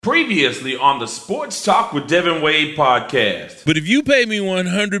Previously on the Sports Talk with Devin Wade podcast. But if you pay me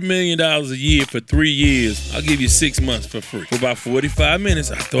 $100 million a year for 3 years, I'll give you 6 months for free. For about 45 minutes,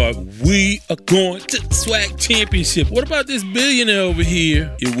 I thought we are going to SWAC championship. What about this billionaire over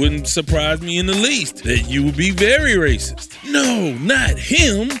here? It wouldn't surprise me in the least that you would be very racist. No, not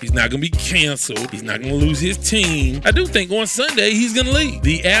him. He's not going to be canceled. He's not going to lose his team. I do think on Sunday he's going to leave.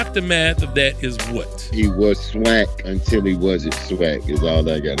 The aftermath of that is what? He was SWAC until he wasn't SWAC is all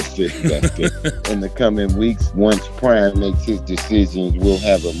I got to say about that. In the coming weeks, once Prime makes his decisions, we'll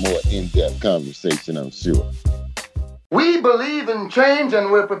have a more in-depth conversation, I'm sure. We believe in change and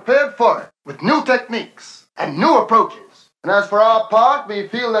we're prepared for it with new techniques and new approaches. And as for our part, we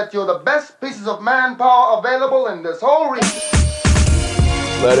feel that you're the best pieces of manpower available in this whole region.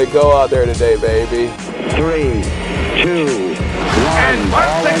 Let it go out there today, baby. 3, 2, 1. And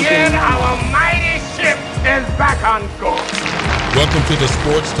once again, our mighty ship is back on course. Welcome to the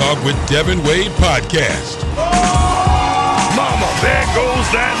Sports Talk with Devin Wade podcast. Oh! Mama, there goes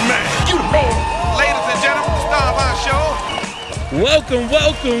that man. You the man. Ladies and gentlemen, the star of our show. Welcome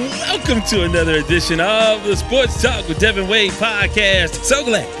to another edition of the Sports Talk with Devin Wade podcast. So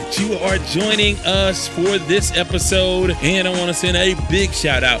glad that you are joining us for this episode. And I want to send a big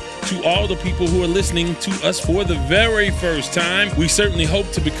shout out to all the people who are listening to us for the very first time. We certainly hope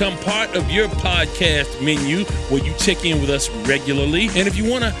to become part of your podcast menu where you check in with us regularly. And if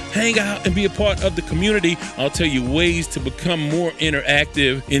you want to hang out and be a part of the community, I'll tell you ways to become more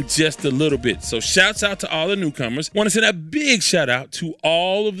interactive in just a little bit. So shouts out to all the newcomers. Want to send a big shout out to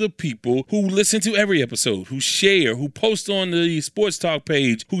all of the people who listen to every episode, who share, who post on the Sports Talk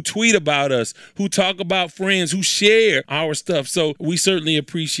page, who tweet about us, who talk about friends, who share our stuff. So we certainly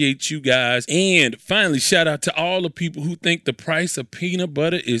appreciate you guys. And finally, shout out to all the people who think the price of peanut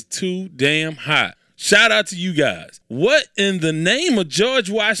butter is too damn high. Shout out to you guys. What in the name of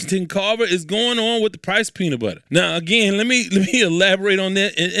George Washington Carver is going on with the price of peanut butter? Now, again, let me elaborate on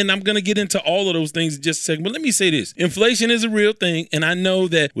that, and I'm going to get into all of those things in just a second. But let me say this. Inflation is a real thing, and I know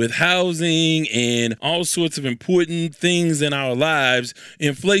that with housing and all sorts of important things in our lives,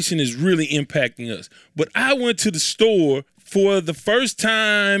 inflation is really impacting us. But I went to the store for the first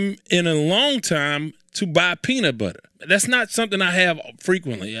time in a long time to buy peanut butter. That's not something I have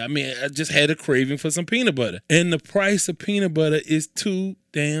frequently. I mean, I just had a craving for some peanut butter. And the price of peanut butter is too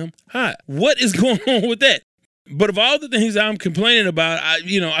damn high. What is going on with that? But of all the things I'm complaining about, I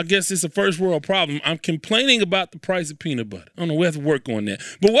guess it's a first world problem. I'm complaining about the price of peanut butter. I don't know, we have to work on that.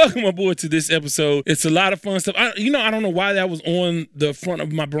 But welcome aboard to this episode. It's a lot of fun stuff. I don't know why that was on the front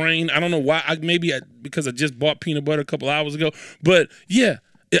of my brain. I don't know why. Because I just bought peanut butter a couple hours ago. But yeah.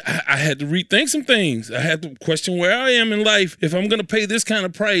 I had to rethink some things. I had to question where I am in life if I'm going to pay this kind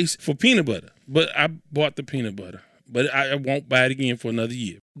of price for peanut butter. But I bought the peanut butter. But I won't buy it again for another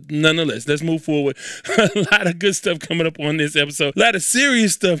year. Nonetheless, let's move forward. A lot of good stuff coming up on this episode. A lot of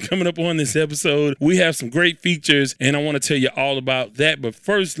serious stuff coming up on this episode. We have some great features, and I want to tell you all about that. But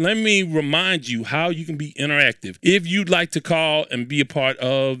first, let me remind you how you can be interactive. If you'd like to call and be a part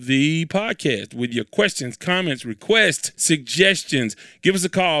of the podcast with your questions, comments, requests, suggestions, give us a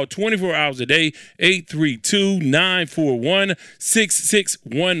call 24 hours a day,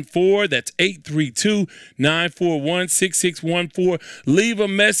 832-941-6614. That's 832-941-6614. Leave a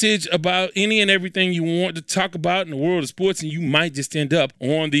message about any and everything you want to talk about in the world of sports, and you might just end up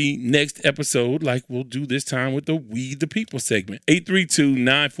on the next episode like we'll do this time with the We the People segment.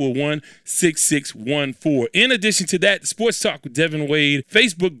 832-941-6614. In addition to that, the Sports Talk with Devin Wade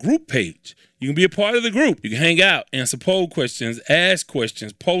Facebook group page. You can be a part of the group. You can hang out, answer poll questions, ask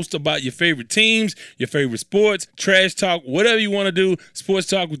questions, post about your favorite teams, your favorite sports, trash talk, whatever you want to do. Sports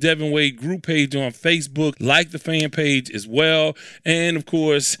Talk with Devin Wade group page on Facebook. Like the fan page as well. And, of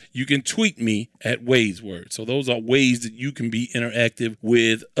course, you can tweet me at Wade's Word. So those are ways that you can be interactive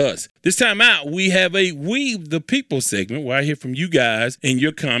with us. This time out, we have a We the People segment where I hear from you guys and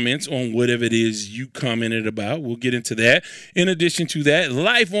your comments on whatever it is you commented about. We'll get into that. In addition to that,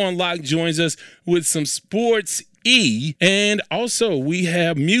 Life on Lock joins us with some Sports E, and also we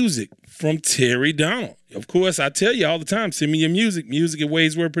have music from Terry Donald. Of course, I tell you all the time, send me your music at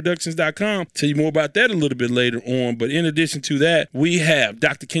Wade'sWordProductions.com. Tell you more about that a little bit later on. But in addition to that, we have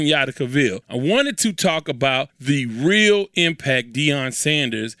Dr. Kenyatta Cavill. I wanted to talk about the real impact Deion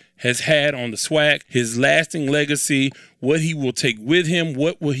Sanders has had on the SWAC, his lasting legacy, what he will take with him,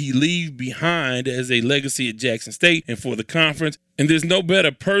 what will he leave behind as a legacy at Jackson State and for the conference. And there's no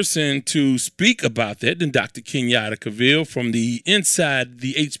better person to speak about that than Dr. Kenyatta Cavill from the inside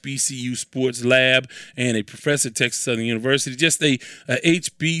the HBCU Sports Lab and a professor at Texas Southern University, just a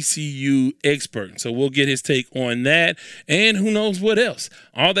HBCU expert. So we'll get his take on that and who knows what else.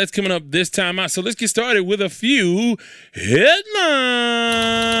 All that's coming up this time out. So let's get started with a few headlines.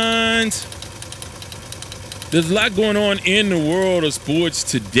 There's a lot going on in the world of sports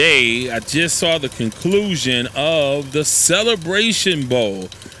today. I just saw the conclusion of the Celebration Bowl,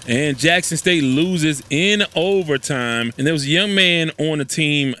 and Jackson State loses in overtime. And there was a young man on the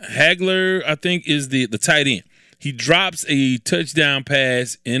team, Hagler, I think is the tight end. He drops a touchdown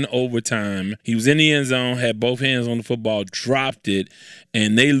pass in overtime. He was in the end zone, had both hands on the football, dropped it,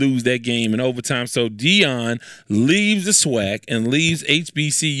 and they lose that game in overtime. So Deion leaves the SWAC and leaves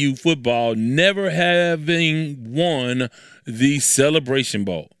HBCU football never having won the Celebration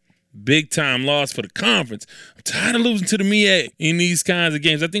Bowl. Big time loss for the conference. I'm tired of losing to the MEAC in these kinds of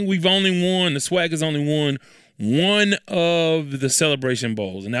games. I think the SWAC has only won one of the Celebration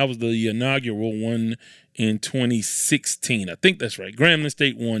Bowls, and that was the inaugural one in 2016. I think that's right. Grambling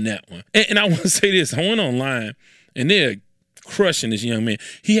State won that one. And I want to say this. I went online, and they're crushing this young man.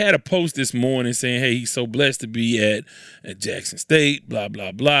 He had a post this morning saying, hey, he's so blessed to be at Jackson State, blah,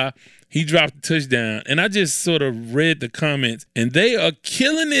 blah, blah. He dropped the touchdown, and I just sort of read the comments, and they are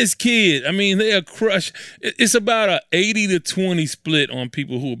killing this kid. I mean, they are crushed. It's about a 80-20 split on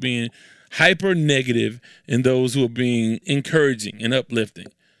people who are being hyper negative and those who are being encouraging and uplifting.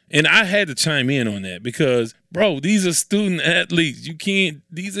 And I had to chime in on that because, bro, these are student athletes.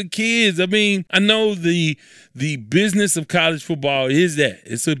 These are kids. I mean, I know the business of college football is that.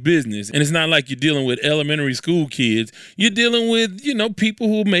 It's a business. And it's not like you're dealing with elementary school kids. You're dealing with, people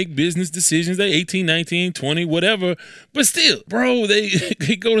who make business decisions. They're 18, 19, 20, whatever. But still, bro, they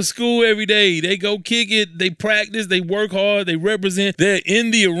go to school every day. They go kick it. They practice. They work hard. They represent. They're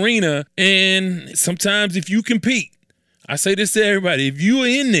in the arena. And sometimes if you compete, I say this to everybody, if you are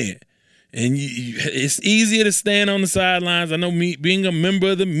in there and it's easier to stand on the sidelines. I know being a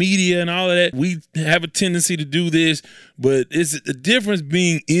member of the media and all of that, we have a tendency to do this, but it's the difference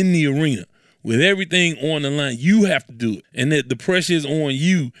being in the arena with everything on the line. You have to do it, and the pressure is on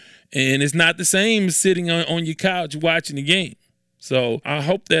you, and it's not the same as sitting on your couch watching the game. So I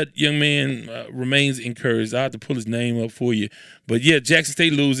hope that young man remains encouraged. I have to pull his name up for you. But, yeah, Jackson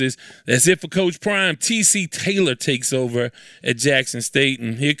State loses. That's it for Coach Prime. T.C. Taylor takes over at Jackson State.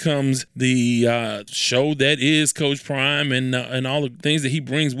 And here comes the show that is Coach Prime and all the things that he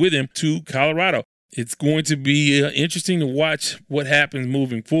brings with him to Colorado. It's going to be interesting to watch what happens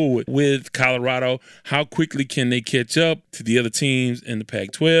moving forward with Colorado. How quickly can they catch up to the other teams in the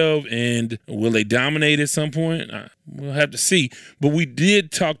Pac-12, and will they dominate at some point? We'll have to see. But we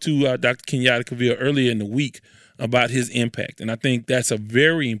did talk to Dr. Kenyatta Cavill earlier in the week about his impact, and I think that's a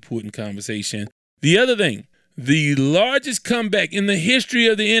very important conversation. The other thing, the largest comeback in the history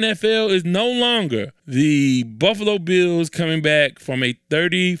of the NFL is no longer the Buffalo Bills coming back from a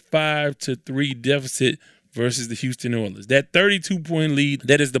 35-3 deficit versus the Houston Oilers. That 32-point lead,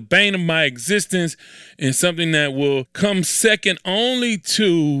 that is the bane of my existence and something that will come second only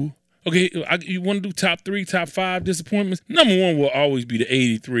to, you want to do top 3, top 5 disappointments? Number 1 will always be the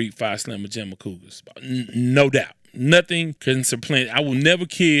 83 Five Slammer Gemma Cougars. No doubt. Nothing can supplant. I will never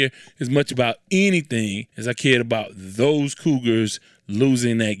care as much about anything as I cared about those Cougars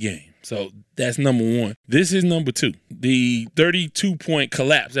losing that game. So that's number 1. This is number 2. The 32-point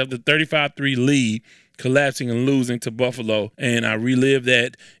collapse after the 35-3 lead, collapsing and losing to Buffalo. And I relive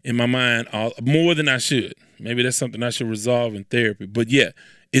that in my mind more than I should. Maybe that's something I should resolve in therapy. But, yeah,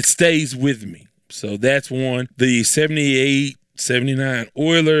 it stays with me. So that's 1. The 78-79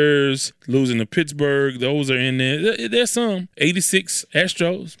 Oilers losing to Pittsburgh. Those are in there. There's some. 86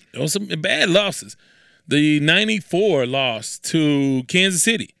 Astros. Those are some bad losses. The 94 loss to Kansas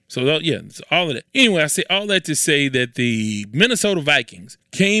City. So, it's all of that. Anyway, I say all that to say that the Minnesota Vikings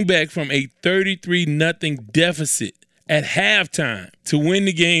came back from a 33-0 deficit at halftime to win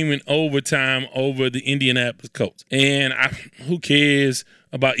the game in overtime over the Indianapolis Colts. And who cares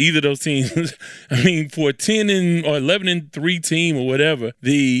about either of those teams? I mean, for a 10 or 11-3 team or whatever,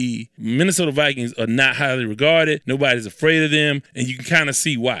 the Minnesota Vikings are not highly regarded. Nobody's afraid of them, and you can kind of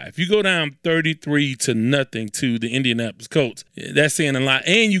see why. If you go down 33-0 to the Indianapolis Colts, that's saying a lot.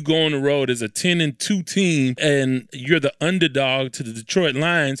 And you go on the road as a 10-2 team, and you're the underdog to the Detroit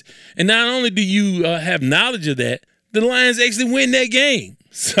Lions. And not only do you have knowledge of that, the Lions actually win that game.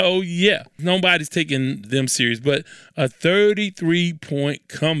 So, yeah, nobody's taking them serious. But a 33-point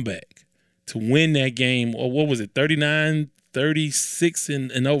comeback to win that game, or what was it, 39-30 36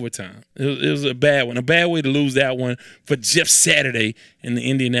 in overtime. It was a bad one, a bad way to lose that one for Jeff Saturday and the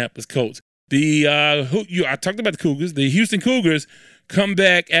Indianapolis Colts. I talked about the Cougars. The Houston Cougars come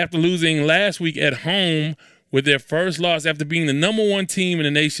back after losing last week at home with their first loss after being the number one team in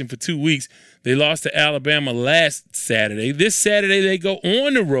the nation for 2 weeks. They lost to Alabama last Saturday. This Saturday, they go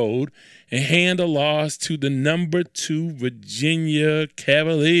on the road and hand a loss to the number 2 Virginia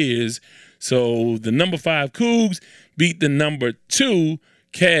Cavaliers. So the number 5 Cougs beat the number 2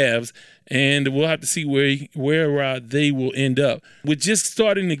 Cavs, and we'll have to see where they will end up. We're just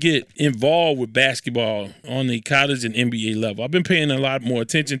starting to get involved with basketball on the college and NBA level. I've been paying a lot more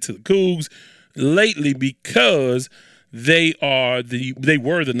attention to the Cougs lately because they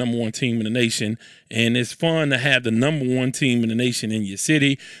were the number one team in the nation, and it's fun to have the number one team in the nation in your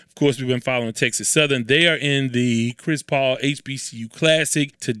city. Of course, we've been following Texas Southern. They are in the Chris Paul HBCU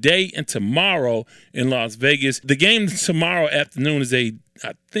Classic today and tomorrow in Las Vegas. The game tomorrow afternoon is I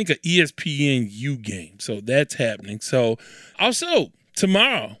think an ESPNU game, so that's happening. So also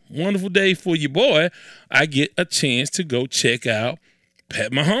tomorrow, wonderful day for your boy, I get a chance to go check out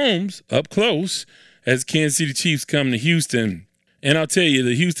Pat Mahomes up close as Kansas City Chiefs come to Houston. And I'll tell you,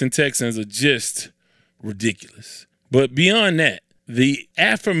 the Houston Texans are just ridiculous. But beyond that, the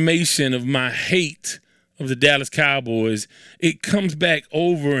affirmation of my hate of the Dallas Cowboys, it comes back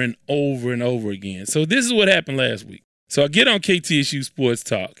over and over and over again. So this is what happened last week. So I get on KTSU Sports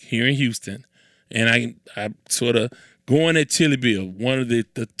Talk here in Houston, and I sort of going at Chili Bill, one of the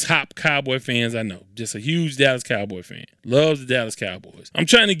top Cowboy fans I know, just a huge Dallas Cowboy fan, loves the Dallas Cowboys. I'm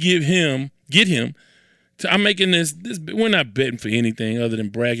trying to get him I'm making this, we're not betting for anything other than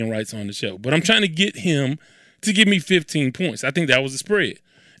bragging rights on the show, but I'm trying to get him to give me 15 points. I think that was the spread.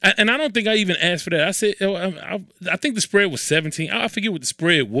 And I don't think I even asked for that. I said, I think the spread was 17. I forget what the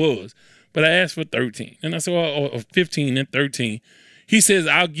spread was, but I asked for 13. And I said, or 15 and 13. He says,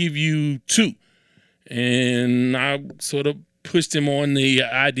 I'll give you 2. And I sort of pushed him on the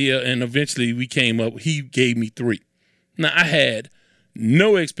idea, and eventually we came up. He gave me 3. Now, I had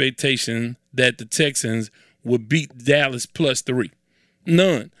no expectation that the Texans would beat Dallas plus 3.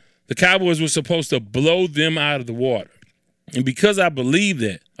 None. The Cowboys were supposed to blow them out of the water. And because I believe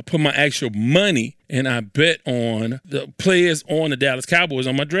that, I put my actual money and I bet on the players on the Dallas Cowboys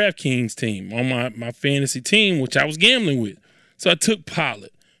on my DraftKings team, on my fantasy team, which I was gambling with. So I took Pollard,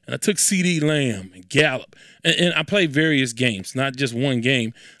 and I took CeeDee Lamb and Gallup, and I played various games, not just one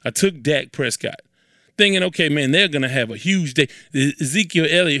game. I took Dak Prescott, thinking, okay, man, they're going to have a huge day. Ezekiel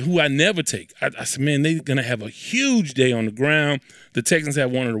Elliott, who I never take, I said, man, they're going to have a huge day on the ground. The Texans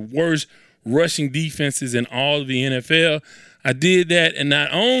have one of the worst rushing defenses in all of the NFL. I did that, and not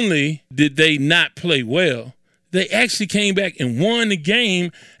only did they not play well, they actually came back and won the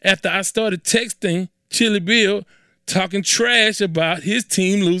game after I started texting Chili Bill talking trash about his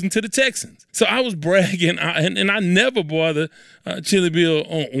team losing to the Texans. So I was bragging, and I never bother Chili Bill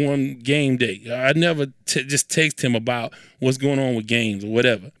on game day. I never just text him about what's going on with games or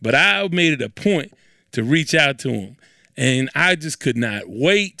whatever. But I made it a point to reach out to him, and I just could not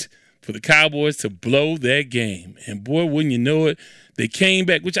wait for the Cowboys to blow that game. And boy, wouldn't you know it, they came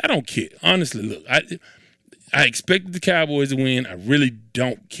back, which I don't care. Honestly, look, I expected the Cowboys to win. I really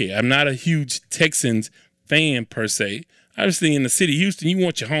don't care. I'm not a huge Texans fan per se. Obviously, in the city of Houston, you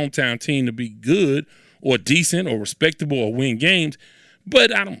want your hometown team to be good or decent or respectable or win games,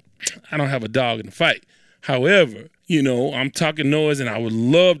 but I don't have a dog in the fight. However, I'm talking noise, and I would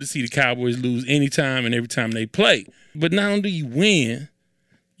love to see the Cowboys lose anytime and every time they play. But not only do you win,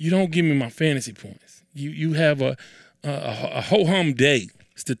 you don't give me my fantasy points. You have a ho-hum day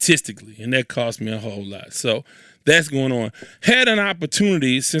statistically, and that cost me a whole lot. So that's going on. Had an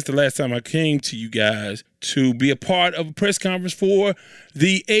opportunity since the last time I came to you guys to be a part of a press conference for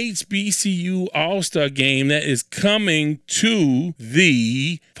the HBCU All-Star Game that is coming to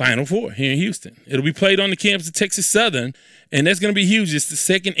the Final Four here in Houston. It'll be played on the campus of Texas Southern, and that's going to be huge. It's the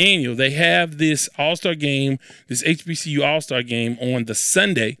second annual. They have this All-Star Game, this HBCU All-Star Game on the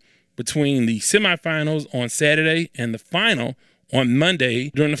Sunday between the semifinals on Saturday and the final on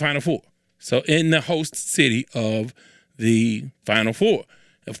Monday during the Final Four. So in the host city of the Final Four.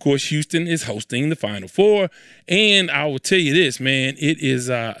 Of course, Houston is hosting the Final Four. And I will tell you this, man, it is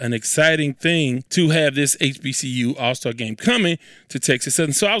an exciting thing to have this HBCU All-Star Game coming to Texas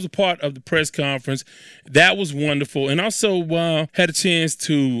Southern. So I was a part of the press conference. That was wonderful. And also had a chance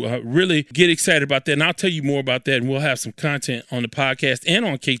to really get excited about that. And I'll tell you more about that. And we'll have some content on the podcast and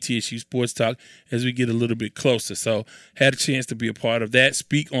on KTSU Sports Talk as we get a little bit closer. So had a chance to be a part of that,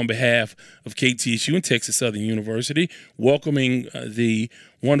 speak on behalf of KTSU and Texas Southern University, welcoming the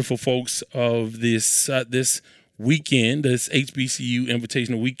wonderful folks of this weekend, this HBCU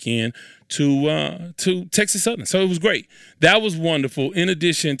Invitational Weekend, to Texas Southern. So it was great. That was wonderful. In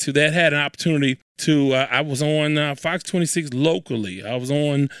addition to that, had an opportunity to, I was on Fox 26 locally. I was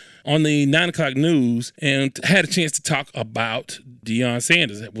on the 9 o'clock news and had a chance to talk about Deion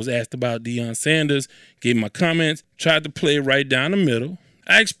Sanders. I was asked about Deion Sanders, gave my comments, tried to play it right down the middle.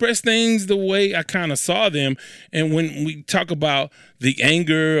 I expressed things the way I kind of saw them. And when we talk about the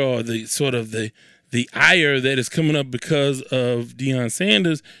anger or the sort of the ire that is coming up because of Deion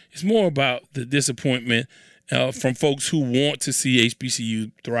Sanders, it's more about the disappointment from folks who want to see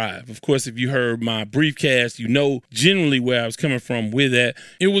HBCU thrive. Of course, if you heard my briefcast, you know generally where I was coming from with that.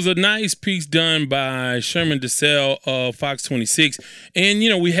 It was a nice piece done by Sherman DeSalle of Fox 26. And,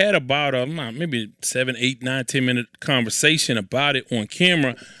 we had about maybe 7, 8, 9, 10-minute conversation about it on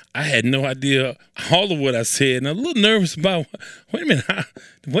camera. I had no idea all of what I said, and I'm a little nervous about, wait a minute,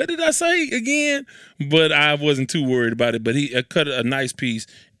 what did I say again? But I wasn't too worried about it, but he cut a nice piece,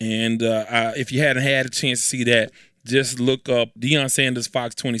 and if you hadn't had a chance to see that, just look up Deion Sanders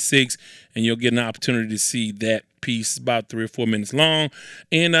Fox 26, and you'll get an opportunity to see that piece. It's about 3 or 4 minutes long,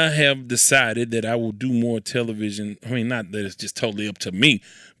 and I have decided that I will do more television. I mean, not that it's just totally up to me,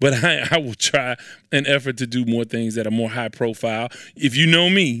 but I will try an effort to do more things that are more high profile. If you know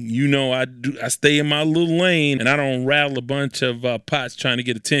me, you know I stay in my little lane, and I don't rattle a bunch of pots trying to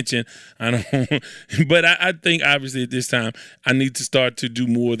get attention. I don't, but I think obviously at this time I need to start to do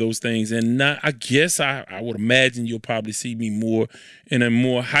more of those things, and I guess I would imagine you'll probably see me more in a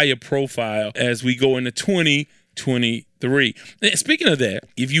more higher profile as we go into 2023. Speaking of that,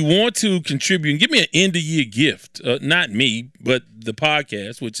 if you want to contribute and give me an end-of-year gift, not me, but the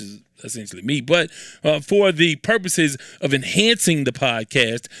podcast, which is essentially me, but for the purposes of enhancing the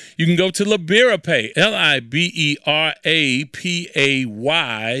podcast, you can go to LiberaPay,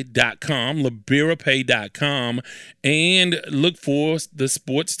 Liberapay.com, LiberaPay.com, and look for the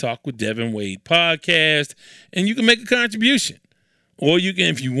Sports Talk with Devin Wade podcast, and you can make a contribution. Or you can,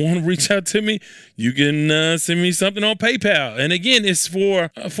 if you want to reach out to me, you can send me something on PayPal. And again, it's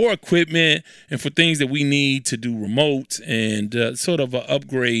for equipment and for things that we need to do remote and sort of an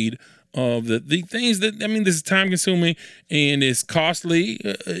upgrade of the things that, this is time consuming and it's costly.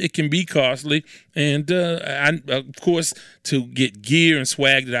 It can be costly. And of course, to get gear and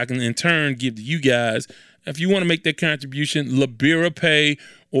swag that I can in turn give to you guys, if you want to make that contribution, LiberaPay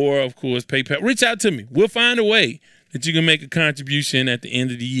or, of course, PayPal, reach out to me. We'll find a way that you can make a contribution at the end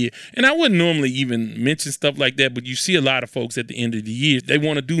of the year. And I wouldn't normally even mention stuff like that, but you see a lot of folks at the end of the year. They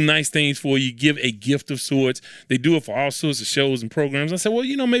want to do nice things for you, give a gift of sorts. They do it for all sorts of shows and programs. I said, well,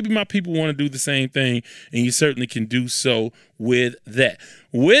 maybe my people want to do the same thing, and you certainly can do so with that.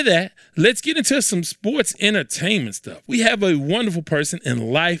 With that, let's get into some sports entertainment stuff. We have a wonderful person in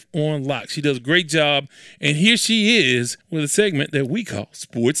Life on Lock. She does a great job, and here she is with a segment that we call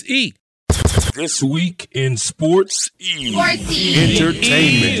Sports E. This week in Sports E.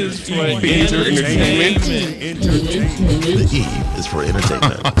 Entertainment. The E is for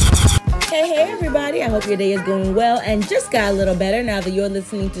entertainment. Hey everybody, I hope your day is going well and just got a little better now that you're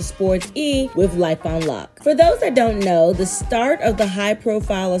listening to Sports E with Life on Lock. For those that don't know, the start of the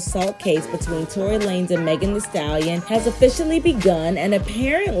high-profile assault case between Tory Lanez and Megan Thee Stallion has officially begun, and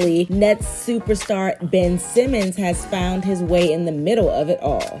apparently Nets superstar Ben Simmons has found his way in the middle of it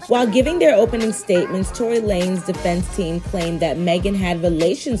all. While giving their opening statements, Tory Lanez's defense team claimed that Megan had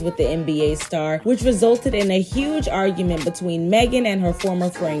relations with the NBA star, which resulted in a huge argument between Megan and her former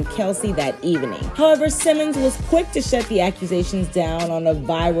friend Kelsey that evening. However, Simmons was quick to shut the accusations down on a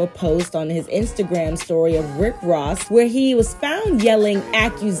viral post on his Instagram story of Rick Ross, where he was found yelling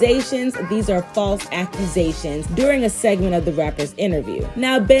accusations, these are false accusations, during a segment of the rapper's interview.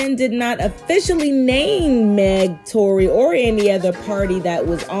 Now, Ben did not officially name Meg, Tory, or any other party that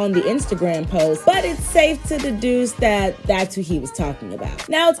was on the Instagram post, but it's safe to deduce that that's who he was talking about.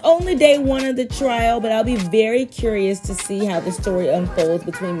 Now, it's only day one of the trial, but I'll be very curious to see how the story unfolds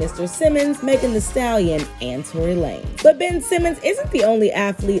between Mr. Simmons, Megan Thee Stallion, and Tory Lanez. But Ben Simmons isn't the only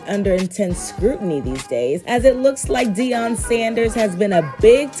athlete under intense scrutiny these days, as it looks like Deion Sanders has been a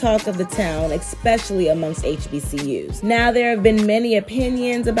big talk of the town, especially amongst HBCUs. Now, there have been many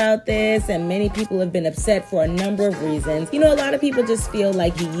opinions about this, and many people have been upset for a number of reasons. A lot of people just feel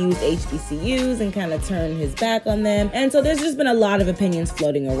like he used HBCUs and kind of turned his back on them, and so there's just been a lot of opinions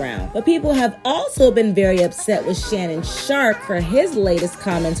floating around. But people have also been very upset with Shannon Sharpe for his latest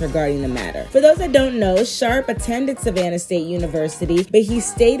comments regarding the matter. For those that don't know, Sharp attended Savannah State University, but he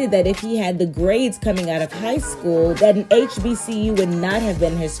stated that if he had the grades coming out of high school, that an HBCU would not have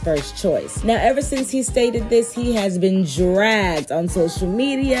been his first choice. Now, ever since he stated this, he has been dragged on social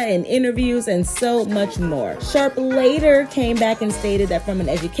media, in interviews, and so much more. Sharp later came back and stated that from an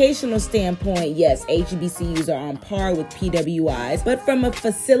educational standpoint, yes, HBCUs are on par with PWIs, but from a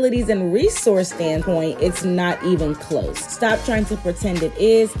facilities and resource standpoint, it's not even close. Stop trying to pretend it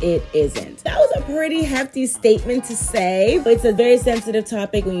is, it isn't. That was a pretty hefty statement to say, but it's a very sensitive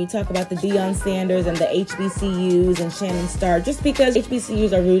topic when you talk about the Deion Sanders and the HBCUs and Shannon Sharpe, just because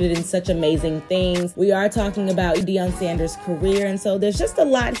HBCUs are rooted in such amazing things. We are talking about Deion Sanders' career, and so there's just a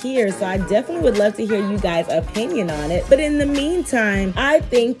lot here, so I definitely would love to hear you guys' opinion on it. But in the meantime, I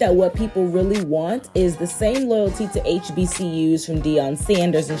think that what people really want is the same loyalty to HBCUs from Deion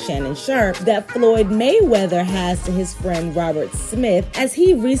Sanders and Shannon Sharpe that Floyd Mayweather has to his friend Robert Smith, as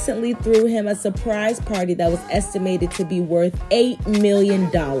he recently threw him a surprise party that was estimated to be worth $8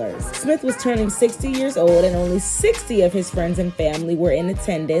 million. Smith was turning 60 years old, and only 60 of his friends and family were in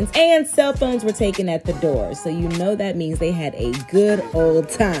attendance, and cell phones were taken at the door, so you know that means they had a good old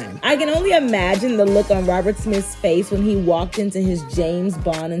time. I can only imagine the look on Robert Smith's face when he walked into his James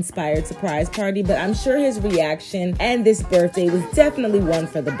Bond-inspired surprise party, but I'm sure his reaction and this birthday was definitely one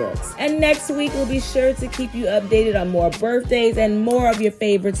for the books. And next week, we'll be sure to keep you updated on more birthdays and more of your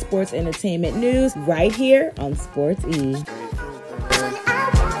favorite sports entertainment news right here on Sports E.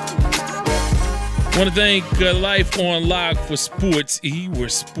 I want to thank Life on Lock for Sports E, where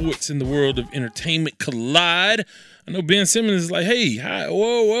sports in the world of entertainment collide. I know Ben Simmons is like, hey, how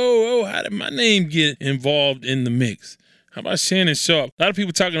did my name get involved in the mix? How about Shannon Sharpe? A lot of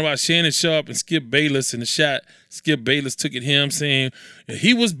people talking about Shannon Sharpe and Skip Bayless and the shot Skip Bayless took at him saying,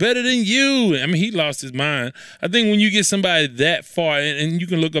 he was better than you. I mean, he lost his mind. I think when you get somebody that far, and you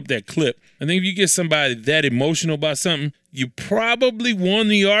can look up that clip, I think if you get somebody that emotional about something, you probably won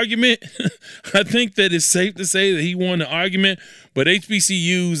the argument. I think that it's safe to say that he won the argument, but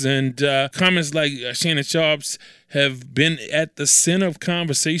HBCUs and comments like Shannon Sharpe's have been at the center of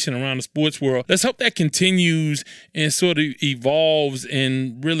conversation around the sports world. Let's hope that continues and sort of evolves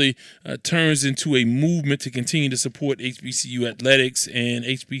and really turns into a movement to continue to support HBCU athletics and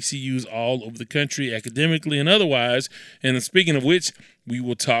HBCUs all over the country, academically and otherwise. And speaking of which, we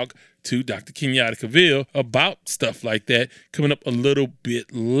will talk to Dr. Kenyatta Cavill about stuff like that coming up a little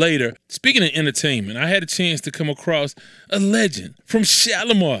bit later. Speaking of entertainment, I had a chance to come across a legend from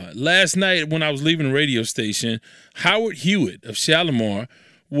Shalimar. Last night when I was leaving the radio station, Howard Hewitt of Shalimar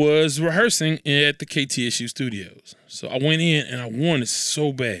was rehearsing at the KTSU studios. So I went in and I wanted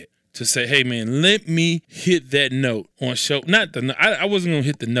so bad to say, hey man, let me hit that note on show. I wasn't going to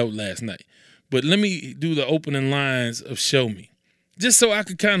hit the note last night, but let me do the opening lines of Show Me. Just so I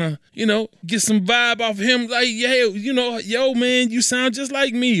could kind of, get some vibe off of him. Like, yo, man, you sound just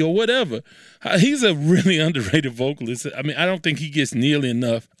like me or whatever. He's a really underrated vocalist. I mean, I don't think he gets nearly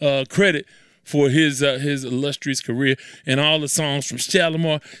enough credit for his illustrious career and all the songs from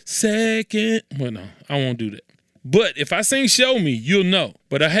Shalimar. Well, no, I won't do that. But if I sing Show Me, you'll know.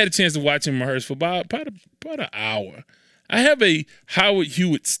 But I had a chance to watch him rehearse for about an hour. I have a Howard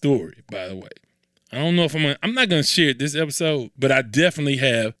Hewitt story, by the way. I don't know if I'm not going to share it this episode, but I definitely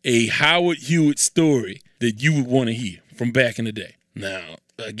have a Howard Hewitt story that you would want to hear from back in the day. Now,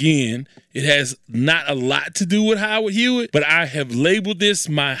 again, it has not a lot to do with Howard Hewitt, but I have labeled this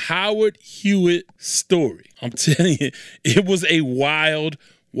my Howard Hewitt story. I'm telling you, it was a wild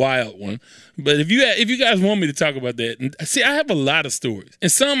one. But if you guys want me to talk about that, see, I have a lot of stories.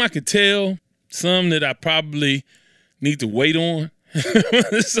 And some I could tell, some that I probably need to wait on.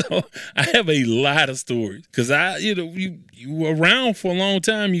 So I have a lot of stories because you were around for a long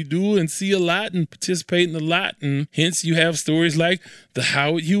time. You do and see a lot and participate in a lot, and hence you have stories like the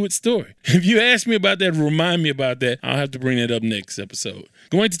Howard Hewitt story. If you ask me about that, remind me about that. I'll have to bring that up next episode.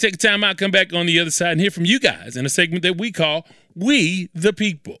 Going to take a time out, come back on the other side, and hear from you guys in a segment that we call We the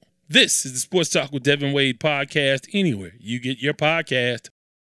People. This is the Sports Talk with Devin Wade podcast. Anywhere you get your podcast.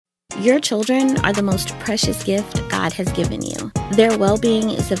 Your children are the most precious gift God has given you. Their well-being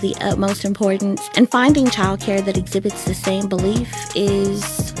is of the utmost importance, and finding childcare that exhibits the same belief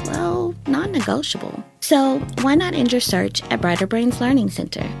is, non-negotiable. So why not end your search at Brighter Brains Learning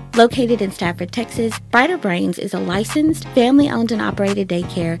Center? Located in Stafford, Texas, Brighter Brains is a licensed, family-owned and operated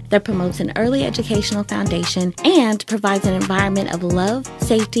daycare that promotes an early educational foundation and provides an environment of love,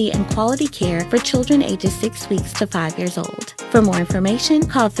 safety, and quality care for children ages 6 weeks to 5 years old. For more information,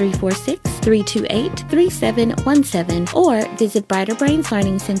 call 346-328-3717 or visit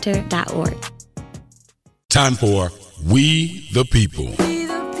brighterbrainslearningcenter.org. Time for We the People.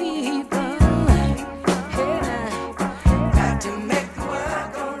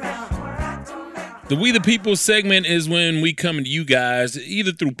 The We the People segment is when we come to you guys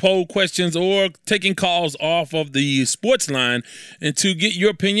either through poll questions or taking calls off of the sports line and to get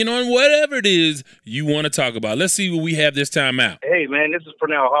your opinion on whatever it is you want to talk about. Let's see what we have this time out. Hey, man, this is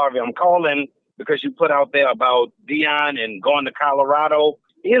Pernell Harvey. I'm calling because you put out there about Deion and going to Colorado.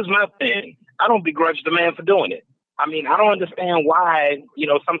 Here's my thing. I don't begrudge the man for doing it. I mean, I don't understand why,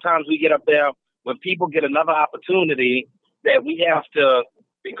 sometimes we get up there when people get another opportunity that we have to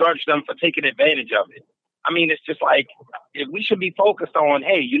begrudge them for taking advantage of it. I mean, it's just like, if we should be focused on,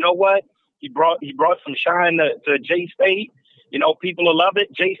 hey, you know what? He brought some shine to J-State. People will love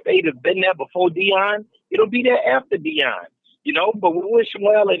it. J-State has been there before Deion. It'll be there after Deion. But we wish him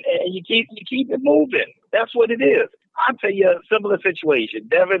well, and you keep it moving. That's what it is. I'll tell you a similar situation.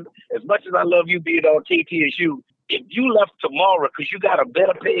 Devin, as much as I love you being on KTSU, if you left tomorrow because you got a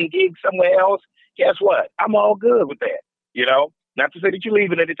better paying gig somewhere else, guess what? I'm all good with that, Not to say that you're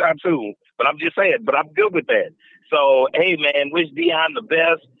leaving anytime soon, but I'm just saying, but I'm good with that. So, hey, man, wish Deion the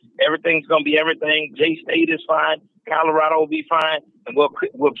best. Everything's going to be everything. J-State is fine. Colorado will be fine, and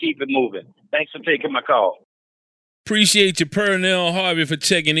we'll keep it moving. Thanks for taking my call. Appreciate you, Pernell Harvey, for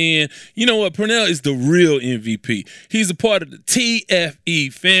checking in. You know what? Pernell is the real MVP. He's a part of the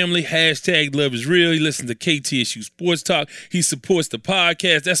TFE family. Hashtag Love is Real. He listens to KTSU Sports Talk. He supports the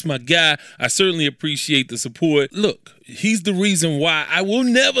podcast. That's my guy. I certainly appreciate the support. Look, he's the reason why I will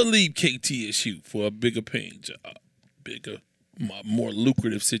never leave KTSU for a bigger paying job, more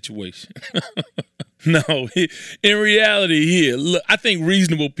lucrative situation. No, in reality here, look, I think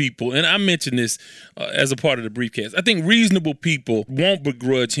reasonable people, and I mentioned this as a part of the briefcast, I think reasonable people won't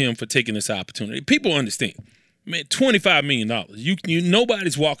begrudge him for taking this opportunity. People understand. Man, $25 million. You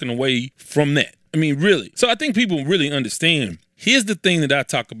nobody's walking away from that. I mean, really. So I think people really understand. Here's the thing that I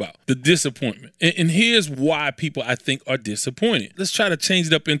talk about, the disappointment. And here's why people, I think, are disappointed. Let's try to change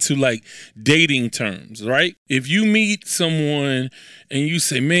it up into like dating terms, right? If you meet someone and you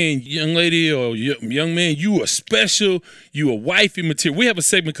say, man, young lady or young man, you are special, you are wifey material. We have a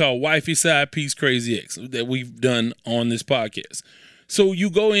segment called Wifey Side Piece Crazy Ex that we've done on this podcast. So you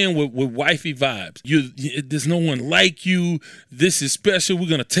go in with wifey vibes. There's no one like you. This is special. We're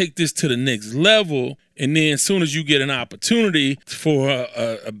going to take this to the next level. And then as soon as you get an opportunity for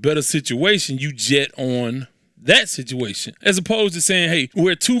a better situation, you jet on that situation. As opposed to saying, hey,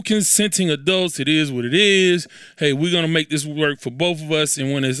 we're two consenting adults. It is what it is. Hey, we're going to make this work for both of us.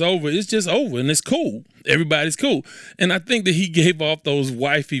 And when it's over, it's just over and it's cool. Everybody's cool. And I think that he gave off those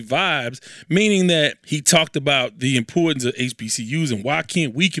wifey vibes, meaning that he talked about the importance of HBCUs and why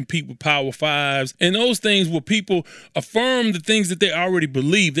can't we compete with Power Fives and those things where people affirm the things that they already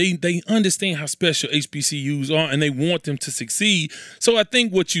believe. They understand how special HBCUs are and they want them to succeed. So I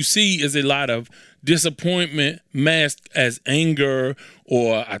think what you see is a lot of disappointment masked as anger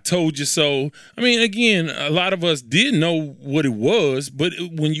or I told you so. I mean, again, a lot of us did know what it was, but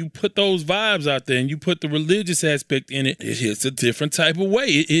when you put those vibes out there and you put the religious aspect in it, it hits a different type of way.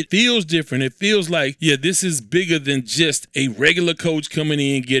 It feels different. It feels like, yeah, this is bigger than just a regular coach coming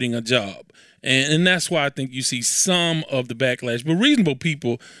in getting a job. And that's why I think you see some of the backlash. But reasonable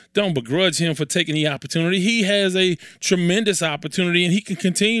people don't begrudge him for taking the opportunity. He has a tremendous opportunity, and he can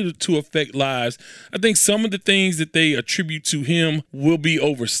continue to affect lives. I think some of the things that they attribute to him will be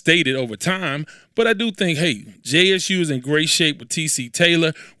overstated over time. But I do think, hey, JSU is in great shape with T.C.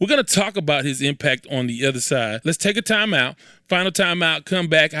 Taylor. We're going to talk about his impact on the other side. Let's take a timeout. Final timeout, come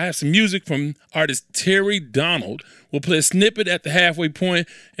back. I have some music from artist Terry Donald. We'll play a snippet at the halfway point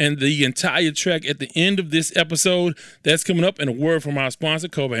and the entire track at the end of this episode. That's coming up, and a word from our sponsor,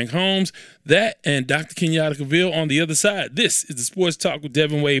 CoBank Homes. That and Dr. Kenyatta Cavill on the other side. This is the Sports Talk with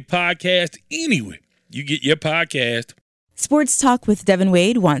Devin Wade podcast. Anyway, you get your podcast. Sports Talk with Devin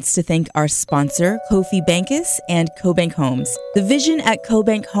Wade wants to thank our sponsor, Kofi Bankus and CoBank Homes. The vision at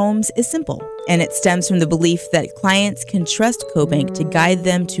CoBank Homes is simple, and it stems from the belief that clients can trust CoBank to guide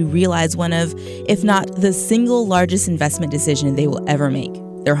them to realize one of, if not the single largest investment decision they will ever make,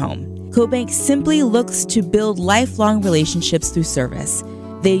 their home. CoBank simply looks to build lifelong relationships through service.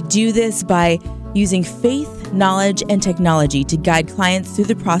 They do this by using faith, knowledge, and technology to guide clients through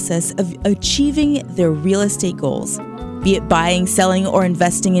the process of achieving their real estate goals. Be it buying, selling, or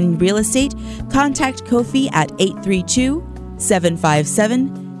investing in real estate, contact Kofi at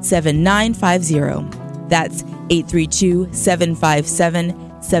 832-757-7950. That's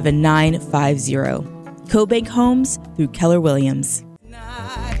 832-757-7950. CoBank Homes through Keller Williams.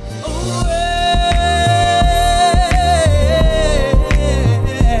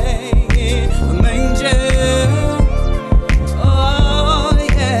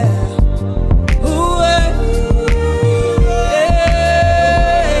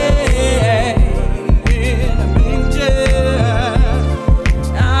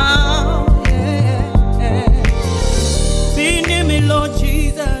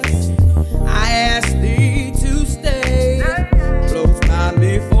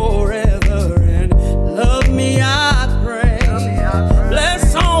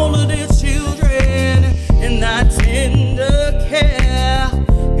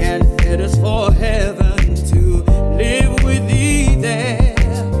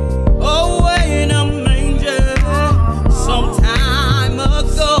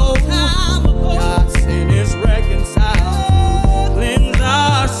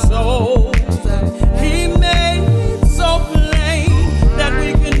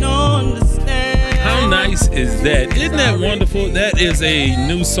 is a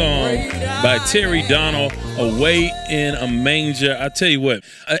new song by Terry Donald, Away in a Manger. I tell you what,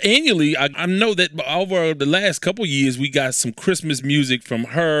 annually, I know that over the last couple years, we got some Christmas music from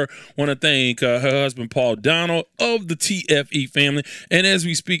her. Want to thank her husband, Paul Donald, of the TFE family. And as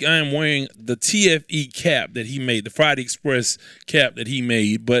we speak, I am wearing the TFE cap that he made, the Friday Express cap that he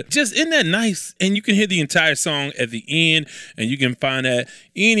made. But just isn't that nice? And you can hear the entire song at the end, and you can find that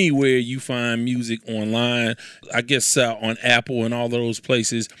anywhere you find music online. I guess on Apple and all those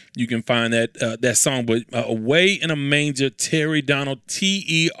places, you can find that song. But Away in a Manger, Terry Donald,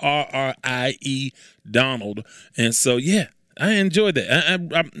 Terrie Donald. And so, yeah, I enjoyed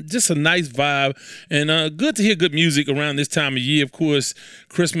that. I'm just a nice vibe, and good to hear good music around this time of year. Of course,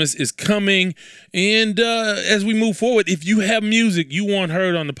 Christmas is coming, and as we move forward, if you have music you want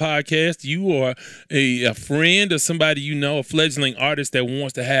heard on the podcast, you are a friend or somebody you know, a fledgling artist that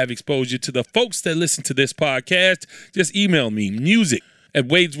wants to have exposure to the folks that listen to this podcast, just email me,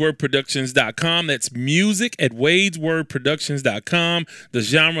 music@wadeswordproductions.com. That's music@wadeswordproductions.com. The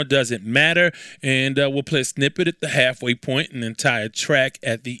genre doesn't matter, and we'll play a snippet at the halfway point, an entire track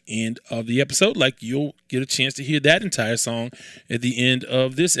at the end of the episode, like you'll get a chance to hear that entire song at the end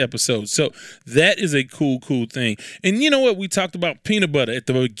of this episode. So that is a cool thing. And you know what? We talked about peanut butter at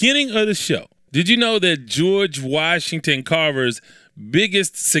the beginning of the show. Did you know that George Washington Carver's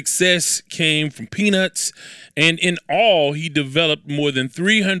biggest success came from peanuts? And in all, he developed more than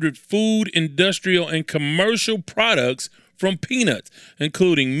 300 food, industrial, and commercial products from peanuts,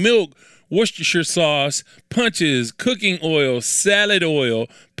 including milk, Worcestershire sauce, punches, cooking oil, salad oil,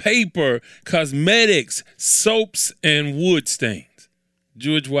 paper, cosmetics, soaps, and wood stains.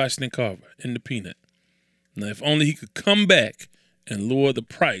 George Washington Carver and the peanut. Now, if only he could come back and lower the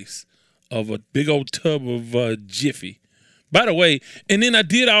price of a big old tub of Jiffy. By the way, and then I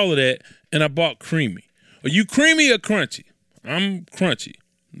did all of that, and I bought Creamy. Are you creamy or crunchy? I'm crunchy,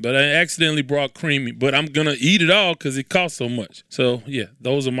 but I accidentally brought Creamy, but I'm going to eat it all because it costs so much. So, yeah,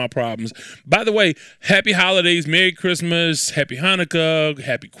 those are my problems. By the way, happy holidays, Merry Christmas, Happy Hanukkah,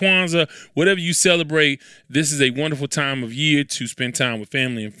 Happy Kwanzaa, whatever you celebrate. This is a wonderful time of year to spend time with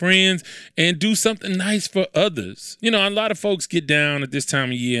family and friends and do something nice for others. You know, a lot of folks get down at this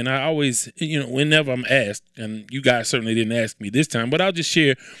time of year, and I always, whenever I'm asked, and you guys certainly didn't ask me this time, but I'll just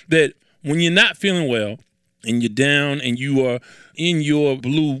share that when you're not feeling well, and you're down and you are in your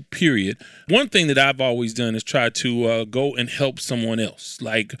blue period, one thing that I've always done is try to go and help someone else,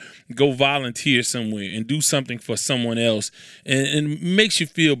 like go volunteer somewhere and do something for someone else. And it makes you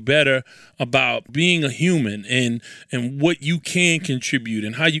feel better about being a human and what you can contribute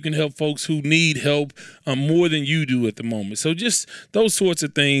and how you can help folks who need help more than you do at the moment. So just those sorts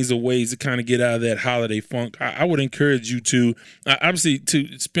of things are ways to kind of get out of that holiday funk. I would encourage you to, obviously,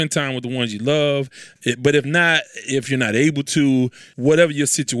 to spend time with the ones you love. But if you're not able to, whatever your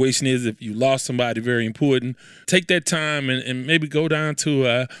situation is, if you lost somebody very important, take that time and maybe go down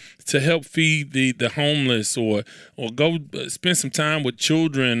to help feed the homeless or go spend some time with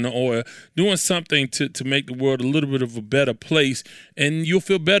children or doing something to make the world a little bit of a better place, and you'll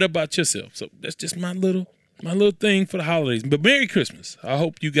feel better about yourself. So that's just my little thing for the holidays. But Merry Christmas. I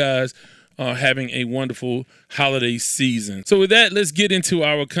hope you guys are having a wonderful holiday season. So with that, let's get into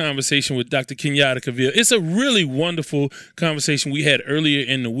our conversation with Dr. Kenyatta Cavill. It's a really wonderful conversation we had earlier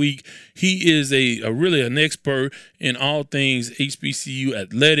in the week. He is really an expert in all things HBCU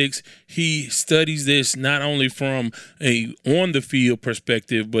athletics. He studies this not only from a on-the-field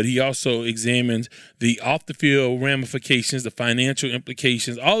perspective, but he also examines the off-the-field ramifications, the financial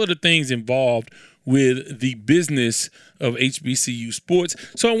implications, all of the things involved with the business of HBCU sports.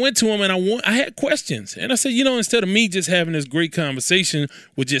 So I went to him and I had questions. And I said, instead of me just having this great conversation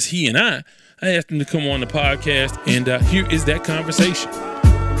with just he and I asked him to come on the podcast, and here is that conversation.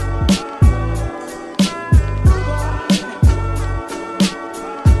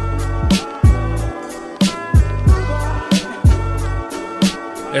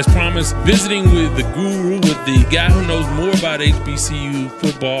 As promised, visiting with the guru, with the guy who knows more about HBCU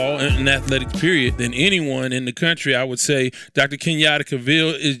football and athletics, period, than anyone in the country, I would say. Dr. Kenyatta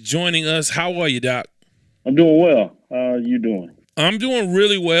Cavill is joining us. How are you, Doc? I'm doing well. How are you doing? I'm doing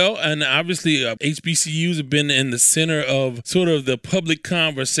really well, and obviously HBCUs have been in the center of sort of the public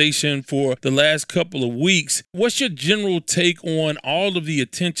conversation for the last couple of weeks. What's your general take on all of the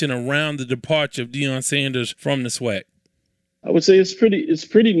attention around the departure of Deion Sanders from the SWAC? I would say it's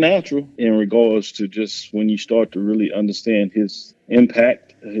pretty natural in regards to just when you start to really understand his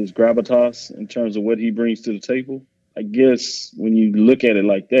impact, his gravitas in terms of what he brings to the table. I guess when you look at it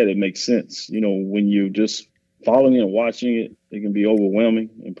like that, it makes sense. When you're just following it and watching it, it can be overwhelming,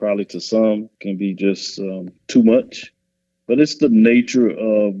 and probably to some can be just too much. But it's the nature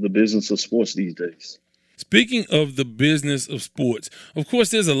of the business of sports these days. Speaking of the business of sports, of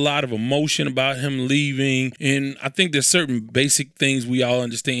course, there's a lot of emotion about him leaving. And I think there's certain basic things we all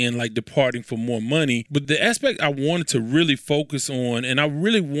understand, like departing for more money. But the aspect I wanted to really focus on, and I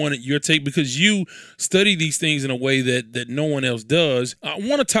really wanted your take because you study these things in a way that no one else does. I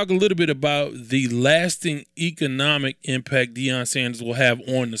want to talk a little bit about the lasting economic impact Deion Sanders will have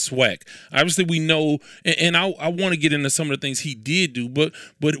on the SWAC. Obviously, we know, and I want to get into some of the things he did do, but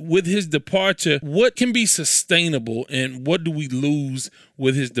with his departure, what can be sustainable and what do we lose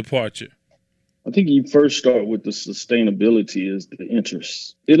with his departure? I think you first start with the sustainability is the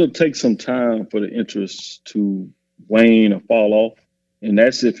interest. It'll take some time for the interest to wane or fall off. And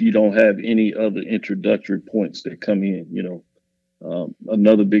that's if you don't have any other introductory points that come in,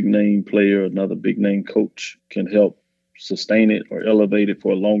 another big name player, another big name coach can help sustain it or elevate it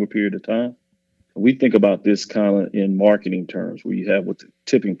for a longer period of time. We think about this kind of in marketing terms where you have with the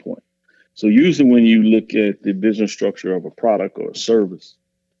tipping point. So usually when you look at the business structure of a product or a service,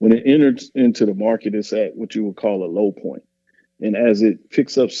 when it enters into the market, it's at what you would call a low point. And as it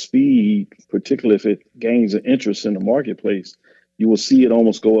picks up speed, particularly if it gains an interest in the marketplace, you will see it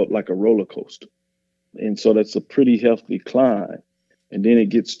almost go up like a roller coaster. And so that's a pretty healthy climb. And then it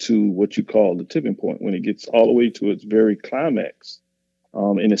gets to what you call the tipping point, when it gets all the way to its very climax,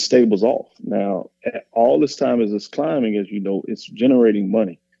 and it stables off. Now, at all this time as it's climbing, as you know, it's generating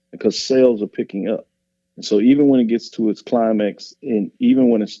money, because sales are picking up. And so even when it gets to its climax and even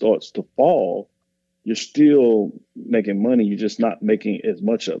when it starts to fall, you're still making money. You're just not making as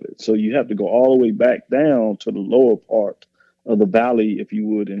much of it. So you have to go all the way back down to the lower part of the valley, if you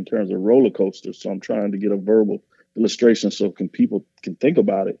would, in terms of roller coasters. So I'm trying to get a verbal illustration so people can think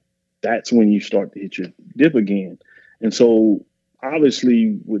about it. That's when you start to hit your dip again. And so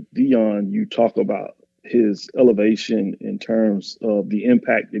obviously with Deion, you talk about his elevation in terms of the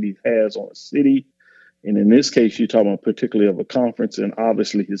impact that he has on a city. And in this case, you're talking about particularly of a conference and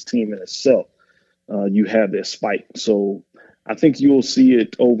obviously his team in itself. You have that spike. So I think you'll see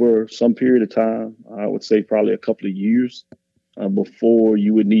it over some period of time. I would say probably a couple of years before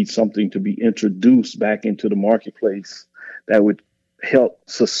you would need something to be introduced back into the marketplace that would help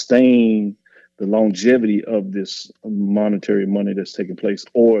sustain the longevity of this monetary money that's taking place,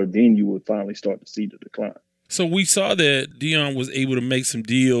 or then you would finally start to see the decline. So we saw that Deion was able to make some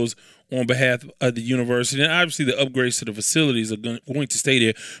deals on behalf of the university, and obviously the upgrades to the facilities are going to stay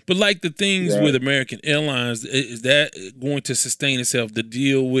there. But like the things with American Airlines, is that going to sustain itself? The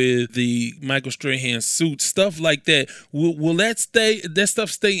deal with the Michael Strahan suit, stuff like that, will that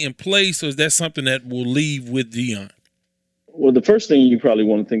stuff stay in place, or is that something that will leave with Deion? Well, the first thing you probably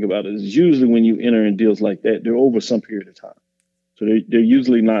want to think about is usually when you enter in deals like that, they're over some period of time. So they're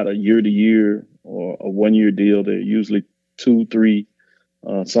usually not a year-to-year or a one-year deal. They're usually 2, 3,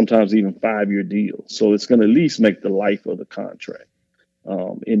 sometimes even 5-year deals. So it's going to at least make the life of the contract.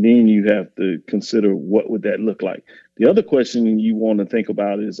 And then you have to consider what would that look like. The other question you want to think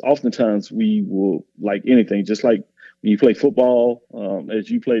about is oftentimes we will, like anything, just like when you play football, as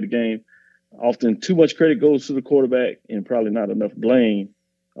you play the game, often too much credit goes to the quarterback and probably not enough blame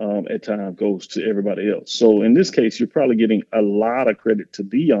at times goes to everybody else. So in this case, you're probably getting a lot of credit to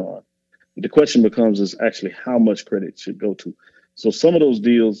Deion. The question becomes is actually how much credit should go to. So some of those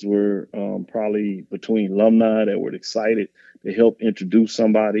deals were probably between alumni that were excited to help introduce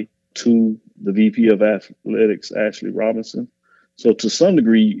somebody to the VP of Athletics, Ashley Robinson. So to some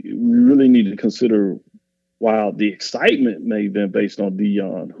degree, we really need to consider, while the excitement may have been based on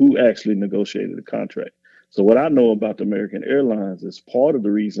Deion, who actually negotiated the contract. So what I know about the American Airlines is part of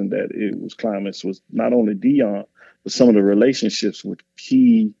the reason that it was climax was not only Deion, but some of the relationships with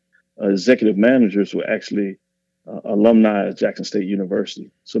key executive managers were actually alumni at Jackson State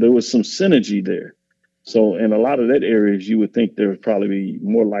University. So there was some synergy there. So in a lot of that areas, you would think there would probably be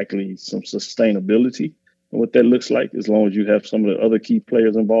more likely some sustainability and what that looks like, as long as you have some of the other key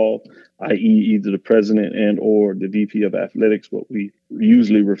players involved, i.e. either the president and or the VP of athletics, what we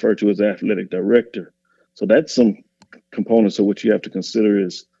usually refer to as athletic director. So that's some components of what you have to consider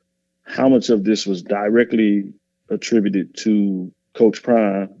is how much of this was directly attributed to Coach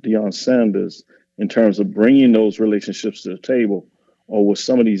Prime, Deion Sanders, in terms of bringing those relationships to the table, or was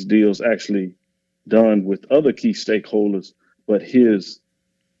some of these deals actually done with other key stakeholders, but his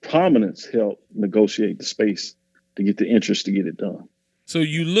prominence helped negotiate the space to get the interest to get it done. So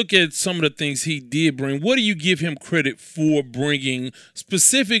you look at some of the things he did bring. What do you give him credit for bringing,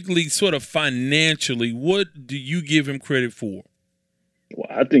 specifically sort of financially? What do you give him credit for? Well,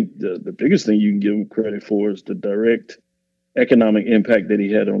 I think the biggest thing you can give him credit for is the direct economic impact that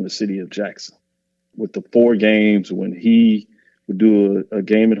he had on the city of Jackson. with the 4 games when he would do a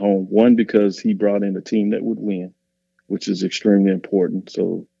game at home. One, because he brought in a team that would win, which is extremely important.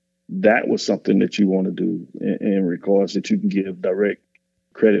 So that was something that you want to do in regards that you can give direct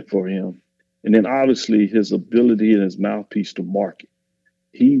credit for him. And then obviously his ability and his mouthpiece to market.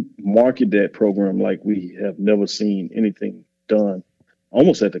 He marketed that program like we have never seen anything done,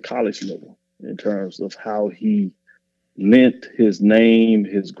 almost at the college level, in terms of how he lent his name,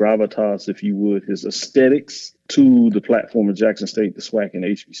 his gravitas, if you would, his aesthetics to the platform of Jackson State, the SWAC, and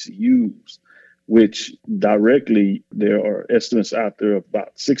HBCUs, which directly, there are estimates out there of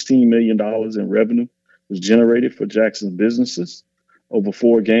about $16 million in revenue was generated for Jackson's businesses over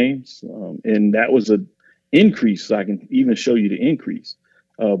 4 games. And that was an increase. I can even show you the increase.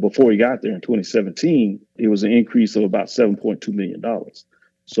 Before he got there in 2017, it was an increase of about $7.2 million.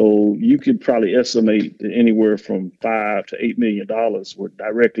 So you could probably estimate that anywhere from $5 to $8 million were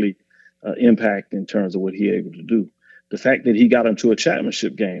directly impact in terms of what he able to do. The fact that he got into a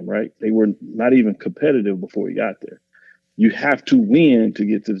championship game, right? They were not even competitive before he got there. You have to win to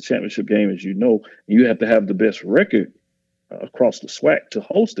get to the championship game, as you know. And you have to have the best record across the SWAC to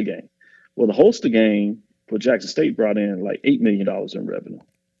host the game. Well, to host the game for Jackson State brought in like $8 million in revenue.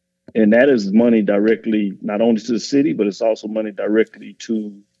 And that is money directly, not only to the city, but it's also money directly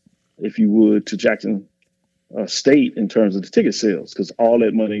to, if you would, to Jackson State in terms of the ticket sales, because all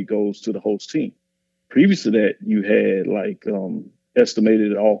that money goes to the host team. Previous to that, you had like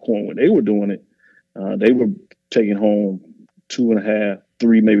estimated at Alcorn when they were doing it, they were taking home $2.5,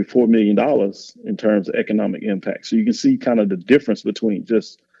 $3, maybe $4 million in terms of economic impact. So you can see kind of the difference between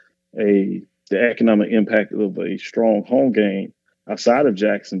just the economic impact of a strong home game outside of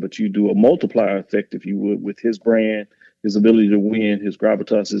Jackson, but you do a multiplier effect, if you would, with his brand, his ability to win, his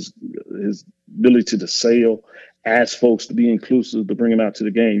gravitas, his ability to sell, ask folks to be inclusive, to bring them out to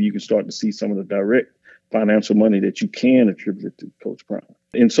the game. You can start to see some of the direct financial money that you can attribute to Coach Prime.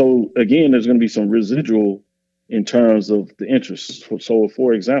 And so, again, there's going to be some residual in terms of the interest. So,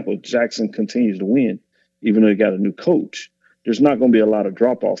 for example, Jackson continues to win, even though he got a new coach. There's not going to be a lot of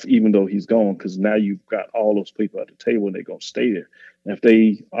drop off, even though he's gone, because now you've got all those people at the table and they're going to stay there. And if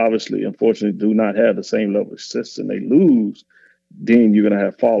they obviously, unfortunately, do not have the same level of success and they lose, then you're going to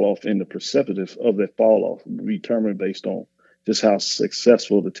have fall off, and the percentage of that fall off will be determined based on just how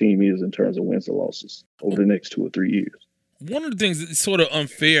successful the team is in terms of wins and losses over the next 2 or 3 years. One of the things that's sort of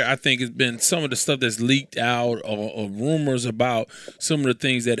unfair, I think, has been some of the stuff that's leaked out or rumors about some of the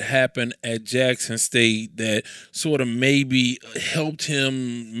things that happened at Jackson State that sort of maybe helped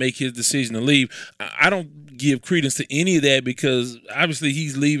him make his decision to leave. I don't give credence to any of that because obviously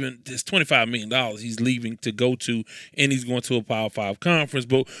he's leaving. It's $25 million he's leaving to go to, and he's going to a Power 5 conference.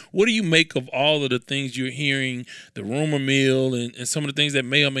 But what do you make of all of the things you're hearing, the rumor mill, and some of the things that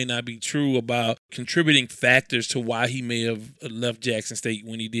may or may not be true about contributing factors to why he may have left Jackson State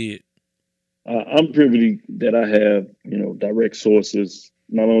when he did? I'm privy that I have, direct sources.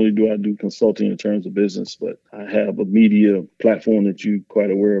 Not only do I do consulting in terms of business, but I have a media platform that you're quite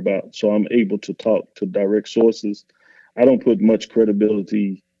aware about. So I'm able to talk to direct sources. I don't put much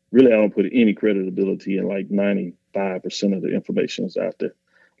credibility. Really, I don't put any credibility in like 95% of the information that's out there.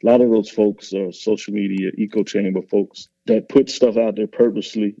 A lot of those folks are social media, echo chamber folks that put stuff out there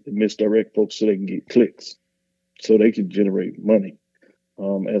purposely and misdirect folks so they can get clicks, so they can generate money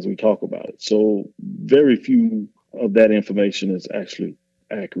as we talk about it. So very few of that information is actually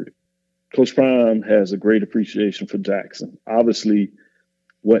accurate. Coach Prime has a great appreciation for Jackson. Obviously,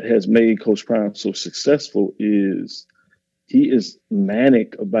 what has made Coach Prime so successful is he is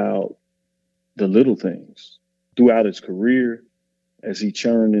manic about the little things throughout his career as he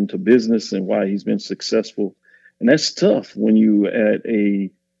churned into business and why he's been successful. And that's tough when you at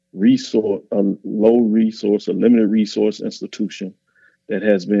a low resource, a limited resource institution that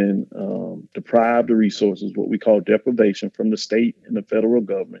has been deprived of resources, what we call deprivation from the state and the federal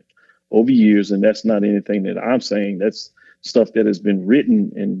government over years. And that's not anything that I'm saying. That's stuff that has been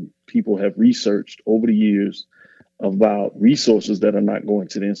written and people have researched over the years about resources that are not going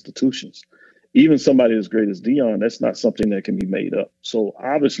to the institutions. Even somebody as great as Deion, that's not something that can be made up. So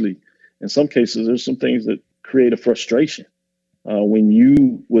obviously, in some cases, there's some things that create a frustration when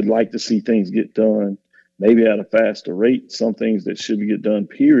you would like to see things get done maybe at a faster rate, some things that should get done,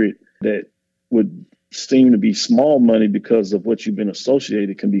 period, that would seem to be small money because of what you've been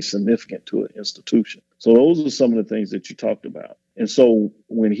associated can be significant to an institution. So those are some of the things that you talked about. And so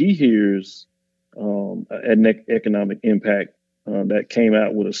when he hears an economic impact that came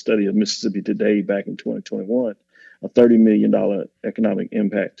out with a study of Mississippi Today back in 2021, a $30 million economic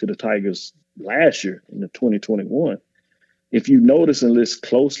impact to the Tigers last year in the 2021. If you notice and listen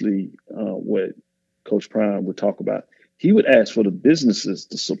closely what Coach Prime would talk about, he would ask for the businesses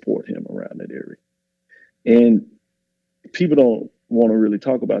to support him around that area. And people don't want to really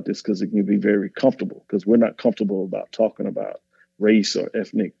talk about this because it can be very comfortable, because we're not comfortable about talking about race or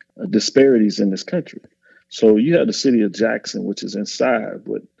ethnic disparities in this country. So you have the city of Jackson, which is inside,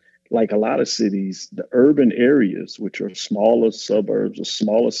 but like a lot of cities, the urban areas, which are smaller suburbs or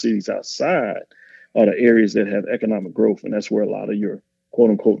smaller cities outside, are the areas that have economic growth. And that's where a lot of your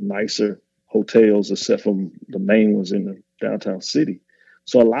quote unquote nicer hotels, except from the main ones in the downtown city.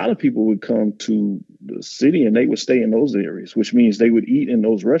 So a lot of people would come to the city and they would stay in those areas, which means they would eat in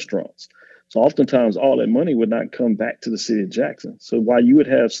those restaurants. So oftentimes all that money would not come back to the city of Jackson. So while you would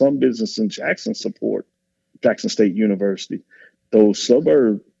have some business in Jackson support Jackson State University, those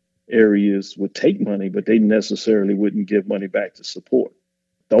suburb areas would take money, but they necessarily wouldn't give money back to support.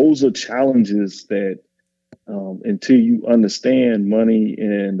 Those are challenges that until you understand money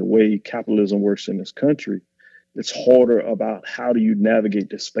and the way capitalism works in this country, it's harder about how do you navigate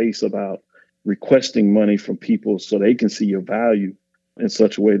the space about requesting money from people so they can see your value in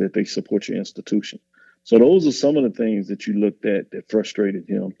such a way that they support your institution. So those are some of the things that you looked at that frustrated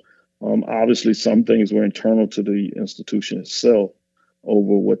him. Obviously, some things were internal to the institution itself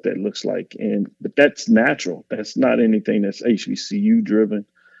over what that looks like. But that's natural. That's not anything that's HBCU driven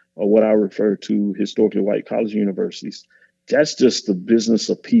or what I refer to historically white college universities. That's just the business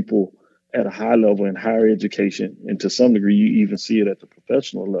of people at a high level in higher education. And to some degree, you even see it at the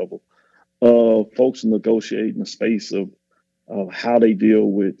professional level of folks negotiating the space of how they deal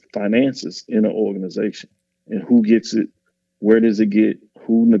with finances in an organization and who gets it, where does it get,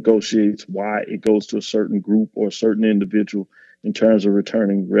 who negotiates, why it goes to a certain group or a certain individual in terms of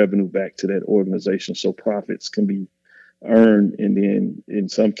returning revenue back to that organization so profits can be earned, and then in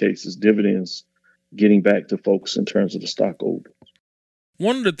some cases dividends getting back to folks in terms of the stockholders.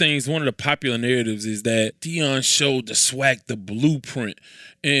 One of the popular narratives is that Deion showed the SWAC the blueprint.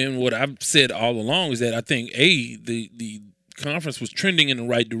 And what I've said all along is that I think, the conference was trending in the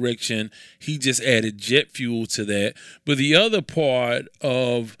right direction. He just added jet fuel to that. But the other part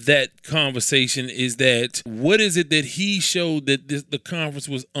of that conversation is that what is it that he showed that the conference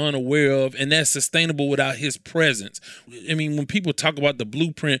was unaware of, and that's sustainable without his presence? I mean, when people talk about the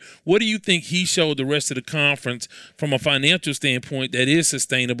blueprint, what do you think he showed the rest of the conference from a financial standpoint that is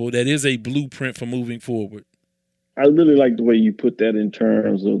sustainable, that is a blueprint for moving forward? I really like the way you put that in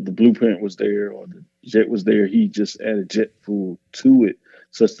terms of the blueprint was there or the jet was there. He just added jet fuel to it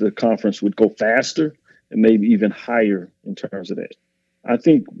such that the conference would go faster and maybe even higher in terms of that. I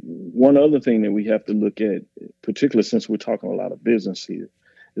think one other thing that we have to look at, particularly since we're talking a lot of business here,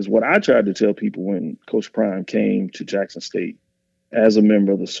 is what I tried to tell people when Coach Prime came to Jackson State as a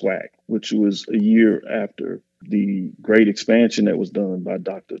member of the SWAC, which was a year after the great expansion that was done by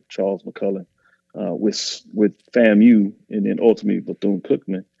Dr. Charles McCullin. With FAMU and then ultimately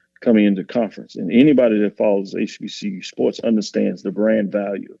Bethune-Cookman coming into conference. And anybody that follows HBCU sports understands the brand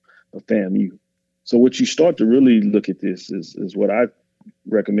value of FAMU. So what you start to really look at this is what I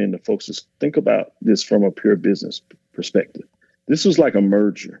recommend to folks is think about this from a pure business perspective. This was like a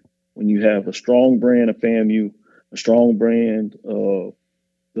merger when you have a strong brand of FAMU, a strong brand of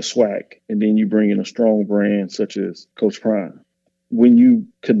the SWAC, and then you bring in a strong brand such as Coach Prime. When you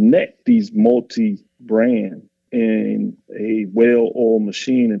connect these multi-brand in a well-oiled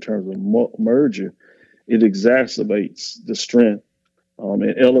machine in terms of merger, it exacerbates the strength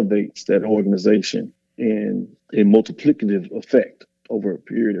and elevates that organization in a multiplicative effect over a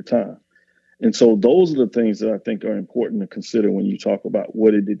period of time. And so those are the things that I think are important to consider when you talk about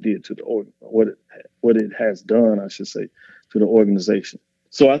what it did to what it has done, I should say, to the organization.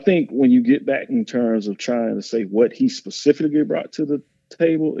 So I think when you get back in terms of trying to say what he specifically brought to the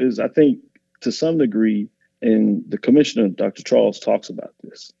table is, I think to some degree, and the commissioner, Dr. Charles, talks about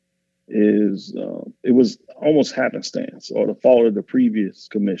this, is it was almost happenstance or the fault of the previous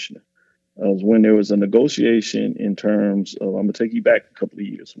commissioner. When there was a negotiation in terms of, I'm going to take you back a couple of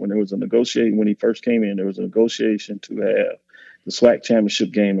years, when there was a negotiation, when he first came in, there was a negotiation to have the SWAC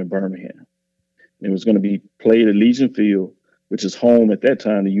championship game in Birmingham. It was going to be played at Legion Field, which is home at that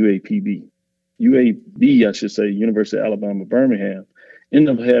time to UAB, I should say, University of Alabama, Birmingham,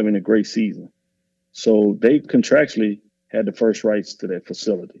 ended up having a great season. So they contractually had the first rights to that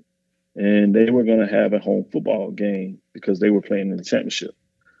facility. And they were going to have a home football game because they were playing in the championship.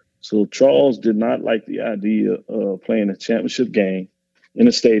 So Charles did not like the idea of playing a championship game in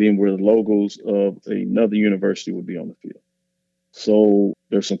a stadium where the logos of another university would be on the field. So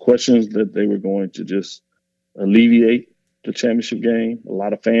there's some questions that they were going to just alleviate the championship game. A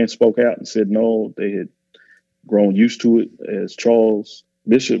lot of fans spoke out and said no, they had grown used to it. As Charles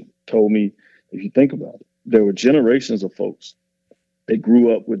Bishop told me, If you think about it, there were generations of folks that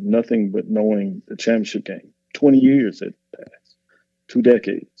grew up with nothing but knowing the championship game. 20 years had passed, 2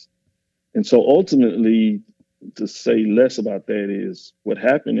 decades. And so ultimately, to say less about that is what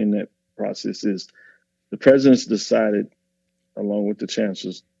happened in that process is the presidents decided, along with the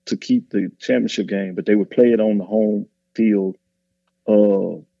chancellors, to keep the championship game, but they would play it on the home field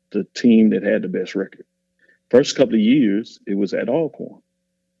of the team that had the best record. First couple of years, it was at Alcorn.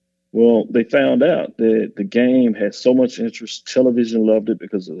 Well, they found out that the game had so much interest. Television loved it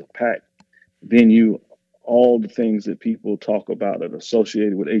because of the packed venue, all the things that people talk about that are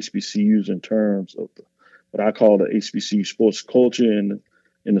associated with HBCUs in terms of what I call the HBCU sports culture and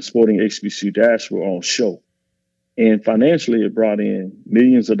the sporting HBCU diaspora on show. And financially, it brought in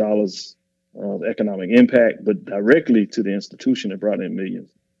millions of dollars of economic impact, but directly to the institution, it brought in millions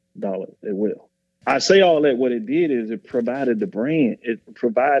of dollars as well. I say all that, what it did is it provided the brand. It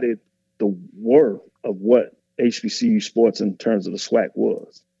provided the worth of what HBCU sports in terms of the SWAC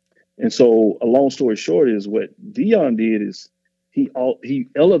was. And so a long story short is what Deion did is he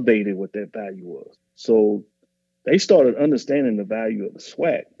elevated what that value was. So they started understanding the value of the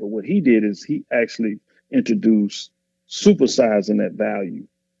SWAC. But what he did is he actually introduced supersizing that value.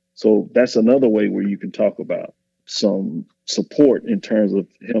 So that's another way where you can talk about some support in terms of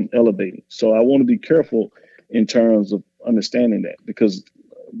him elevating. So I want to be careful in terms of understanding that, because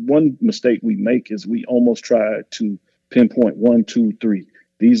one mistake we make is we almost try to pinpoint 1, 2, 3.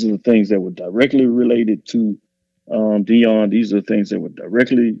 These are the things that were directly related to Deion. These are the things that were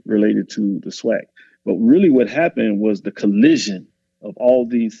directly related to the SWAC. But really what happened was the collision of all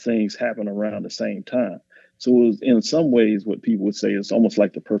these things happened around the same time. So it was, in some ways, what people would say is almost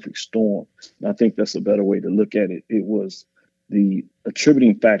like the perfect storm. And I think that's a better way to look at it. It was the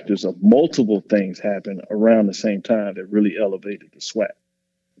attributing factors of multiple things happen around the same time that really elevated the SWAC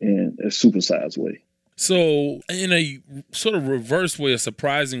in a supersized way. So in a sort of reverse way, a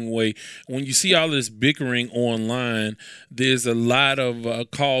surprising way, when you see all this bickering online, there's a lot of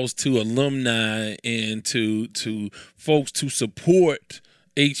calls to alumni and to folks to support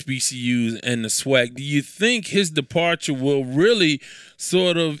HBCUs and the SWAC. Do you think his departure will really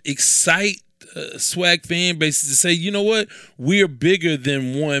sort of excite SWAC fan bases to say, you know what, we're bigger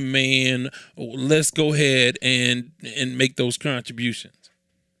than one man, let's go ahead and make those contributions?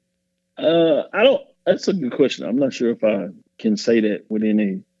 That's a good question. I'm not sure if I can say that with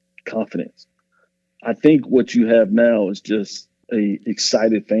any confidence. I think what you have now is just a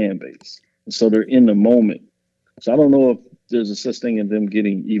excited fan base. And so they're in the moment. So I don't know if there's a such thing in them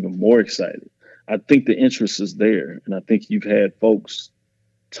getting even more excited. I think the interest is there. And I think you've had folks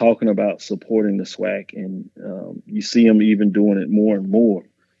talking about supporting the SWAC, and you see them even doing it more and more.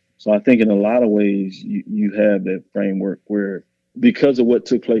 So I think in a lot of ways you have that framework where, because of what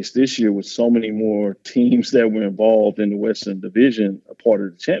took place this year with so many more teams that were involved in the Western Division, a part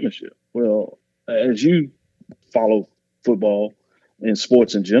of the championship. Well, as you follow football and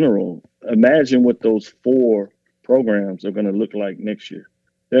sports in general, imagine what those 4 programs are going to look like next year.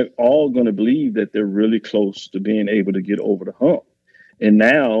 They're all going to believe that they're really close to being able to get over the hump. And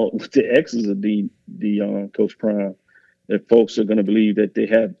now with the X's of the Coach Prime, that folks are going to believe that they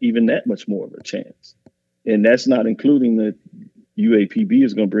have even that much more of a chance. And that's not including that UAPB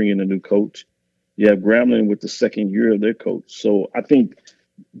is going to bring in a new coach. You have Grambling with the second year of their coach. So I think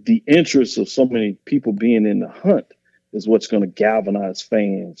the interest of so many people being in the hunt is what's going to galvanize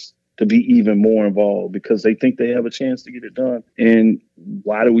fans to be even more involved, because they think they have a chance to get it done. And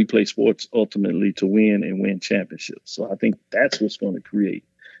why do we play sports? Ultimately to win and win championships. So I think that's what's going to create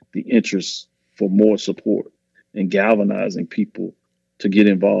the interest for more support and galvanizing people to get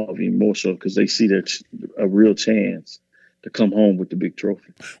involved even more so, because they see there's a real chance to come home with the big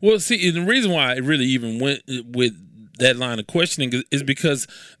trophy. Well, see, the reason why I really even went with that line of questioning is because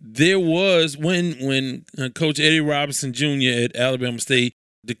there was when Coach Eddie Robinson Jr. at Alabama State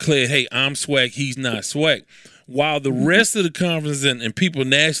declared, hey, I'm SWAC, he's not SWAC. While the rest of the conference and people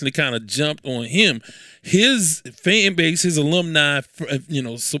nationally kind of jumped on him, his fan base, his alumni,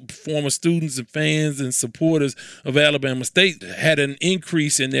 former students and fans and supporters of Alabama State had an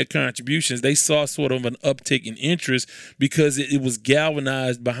increase in their contributions. They saw sort of an uptick in interest because it was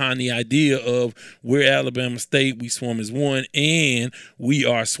galvanized behind the idea of we're Alabama State, we swarm as one, and we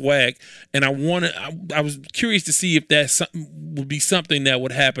are SWAC. And I was curious to see if that would be something that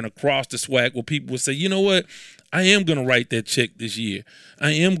would happen across the SWAC, where people would say, you know what, I am going to write that check this year.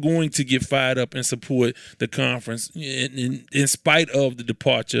 I am going to get fired up and support the conference in spite of the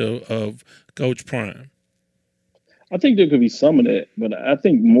departure of Coach Prime. I think there could be some of that, but I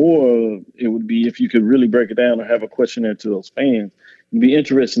think more it would be if you could really break it down or have a questionnaire to those fans. It'd be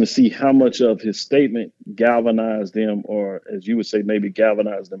interesting to see how much of his statement galvanized them, or as you would say, maybe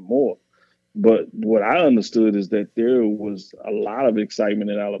galvanized them more. But what I understood is that there was a lot of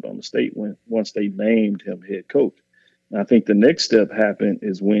excitement at Alabama State once they named him head coach. And I think the next step happened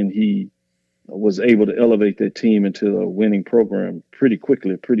is when he was able to elevate their team into a winning program pretty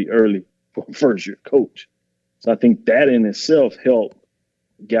quickly, pretty early for a first-year coach. So I think that in itself helped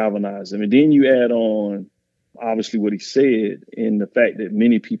galvanize him. And then you add on, obviously, what he said in the fact that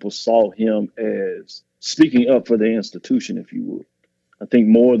many people saw him as speaking up for the institution, if you would. I think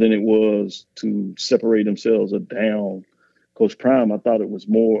more than it was to separate themselves or down Coach Prime, I thought it was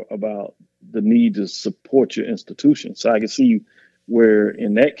more about the need to support your institution. So I can see where,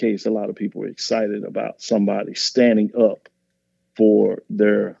 in that case, a lot of people were excited about somebody standing up for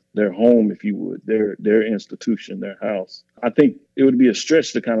their home, if you would, their institution, their house. I think it would be a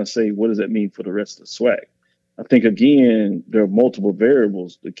stretch to kind of say, what does that mean for the rest of the SWAC? I think, again, there are multiple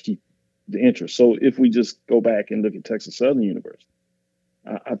variables to keep the interest. So if we just go back and look at Texas Southern University,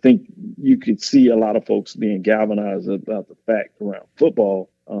 I think you could see a lot of folks being galvanized about the fact around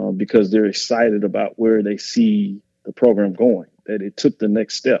football because they're excited about where they see the program going, that it took the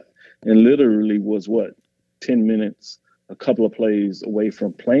next step and literally was 10 minutes, a couple of plays away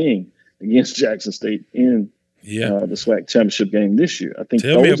from playing against Jackson State in the SWAC championship game this year. I think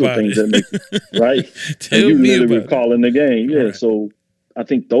those are things that make right. You literally calling the game. Yeah. Right. So I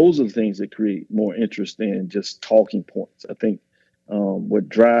think those are the things that create more interest than just talking points. I think what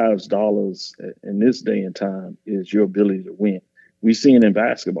drives dollars in this day and time is your ability to win. We've seen in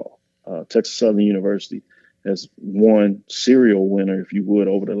basketball, Texas Southern University has won serial winner, if you would,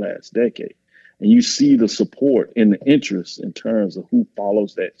 over the last decade. And you see the support and the interest in terms of who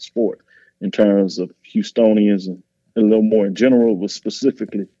follows that sport, in terms of Houstonians and a little more in general, but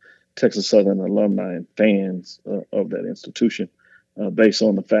specifically Texas Southern alumni and fans of that institution based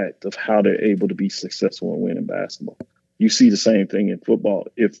on the fact of how they're able to be successful and win in basketball. You see the same thing in football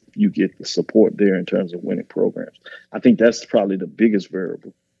if you get the support there in terms of winning programs. I think that's probably the biggest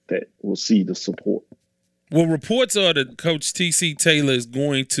variable that will see the support. Well, reports are that Coach T.C. Taylor is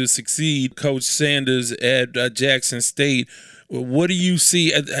going to succeed Coach Sanders at Jackson State. What do you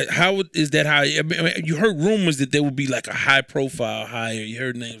see? How is that hire? I mean, you heard rumors that there would be like a high-profile hire. You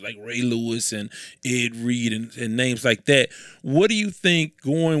heard names like Ray Lewis and Ed Reed and names like that. What do you think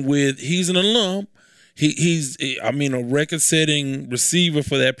going with – he's an alum. He's a record-setting receiver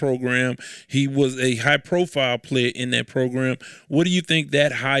for that program. He was a high-profile player in that program. What do you think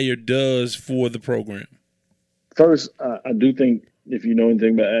that hire does for the program? First, I do think, if you know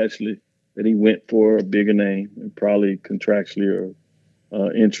anything about Ashley, that he went for a bigger name and probably contractually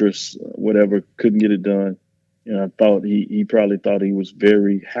or interest, whatever, couldn't get it done. And I thought he probably thought he was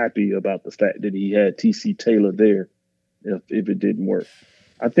very happy about the fact that he had T.C. Taylor there if it didn't work.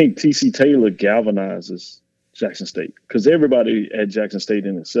 I think T.C. Taylor galvanizes Jackson State because everybody at Jackson State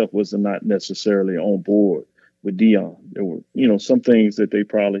in itself was not necessarily on board with Deion. There were, some things that they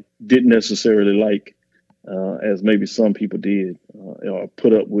probably didn't necessarily like, as maybe some people did, or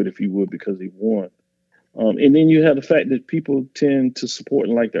put up with, if you would, because he won. And then you have the fact that people tend to support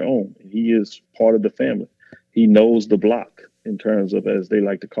and like their own. He is part of the family. He knows the block in terms of, as they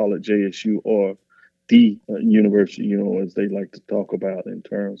like to call it, JSU or the university, as they like to talk about in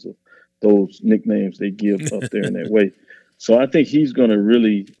terms of those nicknames they give up there in that way. So I think he's going to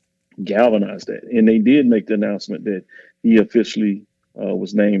really galvanize that. And they did make the announcement that he officially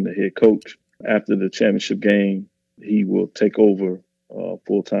was named the head coach. After the championship game, he will take over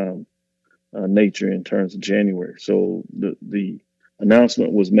full-time nature in terms of January. So the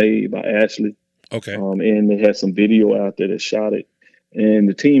announcement was made by Ashley. Okay. And they had some video out there that shot it. And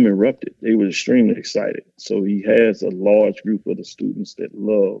the team erupted. They were extremely excited. So he has a large group of the students that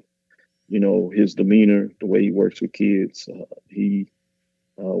love, his demeanor, the way he works with kids. He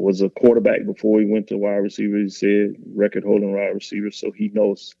was a quarterback before he went to wide receiver. He said record-holding wide receiver. So he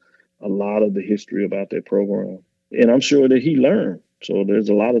knows a lot of the history about that program. And I'm sure that he learned. So there's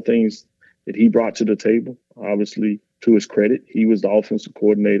a lot of things that he brought to the table. Obviously, to his credit, he was the offensive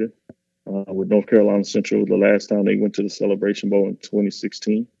coordinator with North Carolina Central the last time they went to the Celebration Bowl in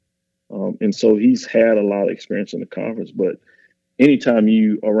 2016. And so he's had a lot of experience in the conference. But anytime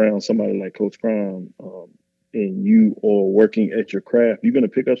you around somebody like Coach Prime and you are working at your craft, you're going to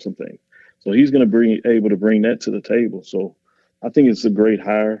pick up some things. So he's going to be able to bring that to the table. So I think it's a great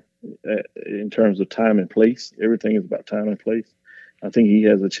hire in terms of time and place. Everything is about time and place. I think he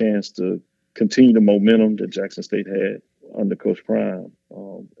has a chance to continue the momentum that Jackson State had under Coach Prime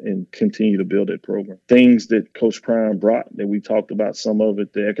and continue to build that program. Things that Coach Prime brought that we talked about, some of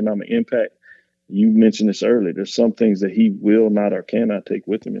it, the economic impact, You mentioned this earlier. There's some things that he will not or cannot take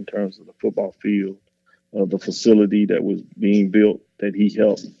with him in terms of the football field, the facility that was being built, that he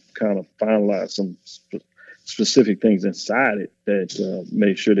helped kind of finalize some specific things inside it that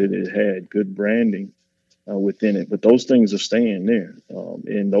made sure that it had good branding within it. But those things are staying there.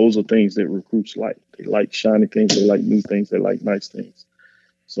 And those are things that recruits like. They like shiny things. They like new things. They like nice things.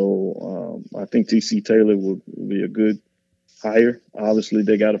 So I think TC Taylor will be a good hire. Obviously,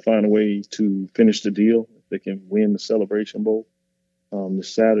 they got to find a way to finish the deal. If they can win the Celebration Bowl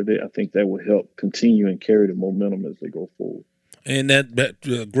this Saturday, I think that will help continue and carry the momentum as they go forward. And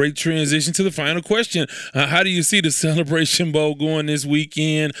that great transition to the final question. How do you see the Celebration Bowl going this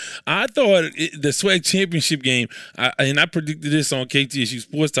weekend? I thought the SWAC championship game, and I predicted this on KTSU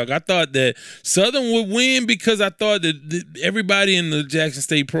Sports Talk, I thought that Southern would win because I thought that everybody in the Jackson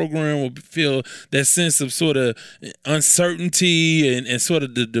State program would feel that sense of sort of uncertainty and sort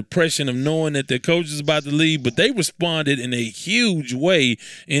of the depression of knowing that their coach is about to leave. But they responded in a huge way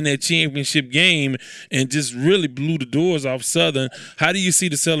in that championship game and just really blew the doors off Southern. How do you see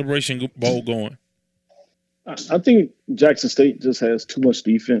the Celebration Bowl going? I think Jackson State just has too much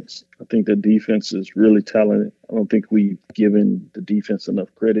defense. I think the defense is really talented. I don't think we've given the defense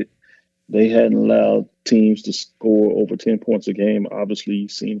enough credit. They hadn't allowed teams to score over 10 points a game. Obviously,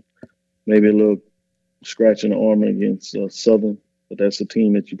 you've seen maybe a little scratch in the armor against Southern, but that's a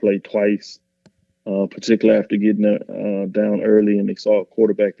team that you played twice, particularly after getting down early and they saw a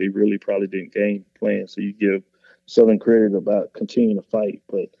quarterback they really probably didn't game plan. So you give Southern credit about continuing to fight.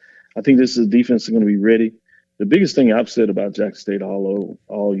 But I think this is a defense that's going to be ready. The biggest thing I've said about Jackson State all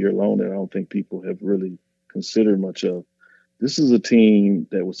year long that I don't think people have really considered much of, this is a team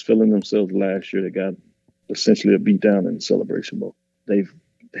that was feeling themselves last year that got essentially a beat down in the Celebration Bowl. They've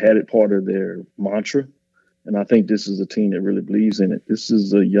had it part of their mantra, and I think this is a team that really believes in it. This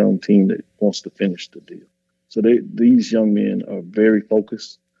is a young team that wants to finish the deal. So these young men are very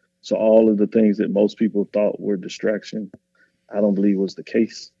focused. So all of the things that most people thought were distraction, I don't believe was the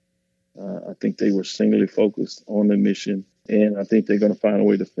case. I think they were singularly focused on the mission, and I think they're going to find a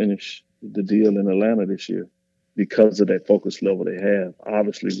way to finish the deal in Atlanta this year because of that focus level they have,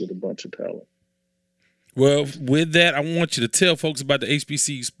 obviously with a bunch of talent. Well, with that, I want you to tell folks about the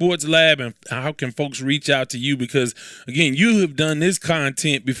HBCU Sports Lab and how can folks reach out to you because, again, you have done this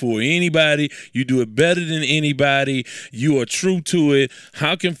content before anybody. You do it better than anybody. You are true to it.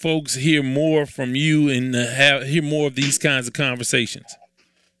 How can folks hear more from you and hear more of these kinds of conversations?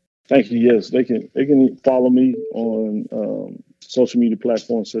 Thank you. Yes, they can follow me on social media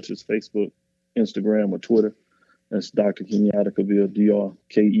platforms such as Facebook, Instagram, or Twitter. That's Dr. Kenyatta Cavil,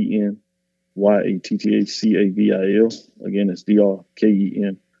 DrKenyattacavil. Again, it's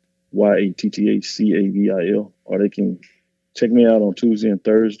DrKenyattacavil. Or they can check me out on Tuesday and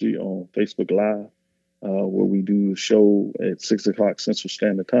Thursday on Facebook Live, where we do a show at 6 o'clock Central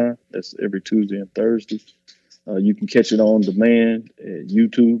Standard Time. That's every Tuesday and Thursday. You can catch it on demand at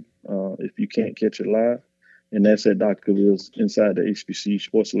YouTube if you can't catch it live. And that's at Dr. Cavil's Inside the HBCU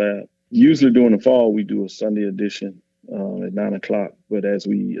Sports Lab. Usually during the fall, we do a Sunday edition at 9 o'clock. But as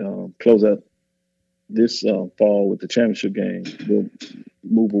we close out this fall with the championship game, we'll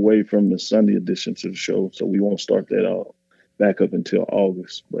move away from the Sunday edition to the show. So we won't start that back up until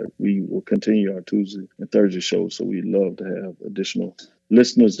August. But we will continue our Tuesday and Thursday shows. So we'd love to have additional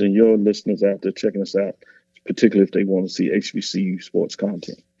listeners than your listeners out there checking us out, particularly if they want to see HBCU sports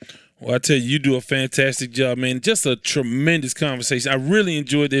content. Well, I tell you, you do a fantastic job, man. Just a tremendous conversation. I really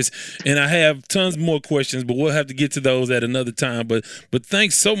enjoyed this, and I have tons more questions, but we'll have to get to those at another time. But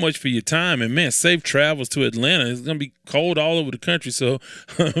thanks so much for your time, and, man, safe travels to Atlanta. It's going to be cold all over the country, so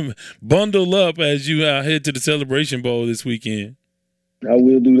bundle up as you head to the Celebration Bowl this weekend. I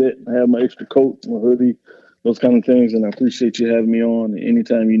will do that. I have my extra coat, my hoodie, those kind of things, and I appreciate you having me on.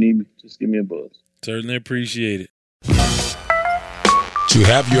 Anytime you need me, just give me a buzz. Certainly appreciate it. To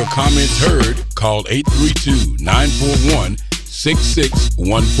have your comments heard, call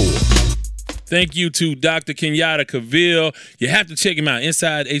 832-941-6614. Thank you to Dr. Kenyatta Cavil. You have to check him out,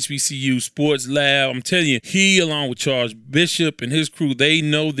 Inside HBCU Sports Lab. I'm telling you, he, along with Charles Bishop and his crew, they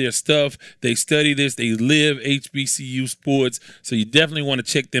know their stuff. They study this. They live HBCU sports. So you definitely want to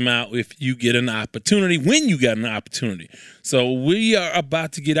check them out if you get an opportunity, when you got an opportunity. So we are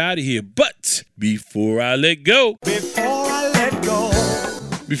about to get out of here. But before I let go,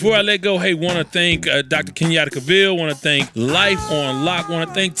 Before I let go, hey, want to thank Dr. Kenyatta Cavill, want to thank Life on Lock, want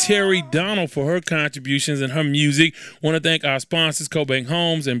to thank Terry Donald for her contributions and her music, want to thank our sponsors, CoBank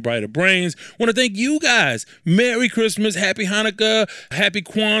Homes and Brighter Brains, want to thank you guys. Merry Christmas, Happy Hanukkah, Happy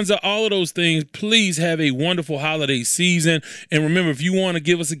Kwanzaa, all of those things. Please have a wonderful holiday season. And remember, if you want to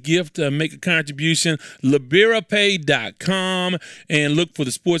give us a gift, make a contribution, liberapay.com, and look for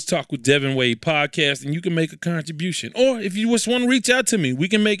the Sports Talk with Devin Wade podcast, and you can make a contribution. Or if you just want to reach out to me, we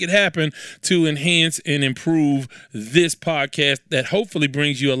can make it happen to enhance and improve this podcast that hopefully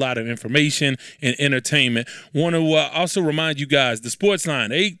brings you a lot of information and entertainment. Want to also remind you guys, the sports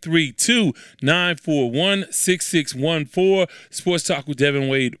line, 832-941-6614, Sports Talk with Devin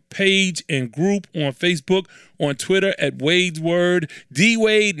Wade page and group on Facebook, on Twitter at Wade's Word,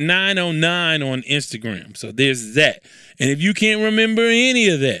 DWade909 on Instagram. So there's that. And if you can't remember any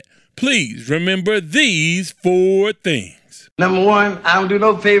of that, please remember these 4 things. Number 1, I don't do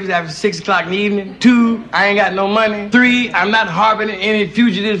no favors after 6 o'clock in the evening. 2, I ain't got no money. 3, I'm not harboring any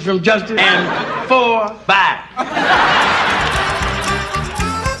fugitives from justice. And 4, bye.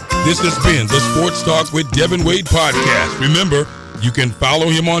 This has been the Sports Talk with Devin Wade podcast. Remember, you can follow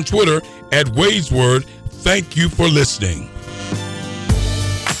him on Twitter at Wade's Word. Thank you for listening.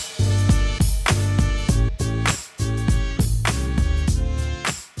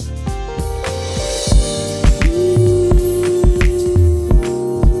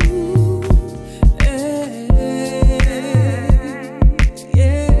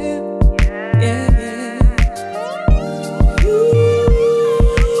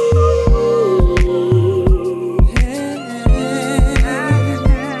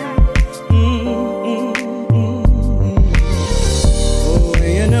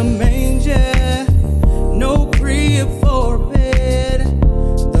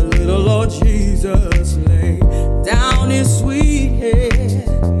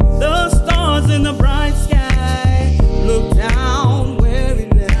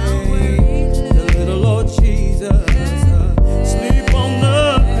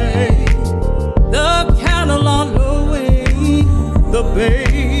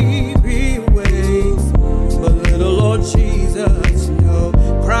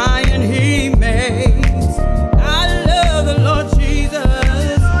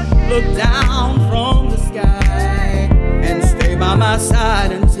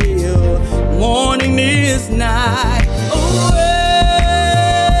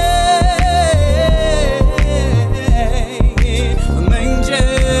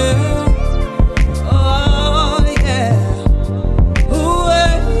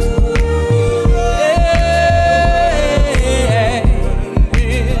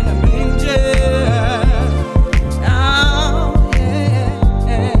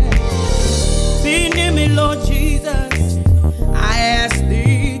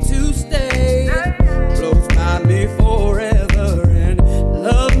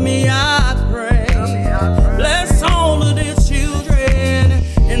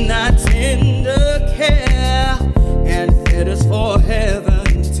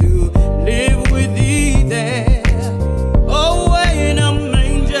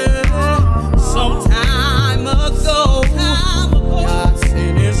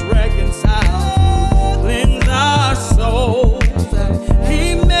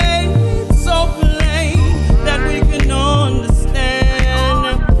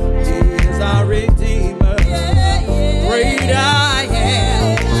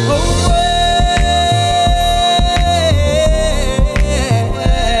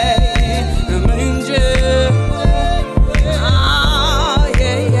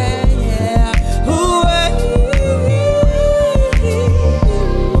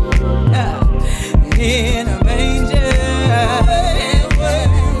 in a manger.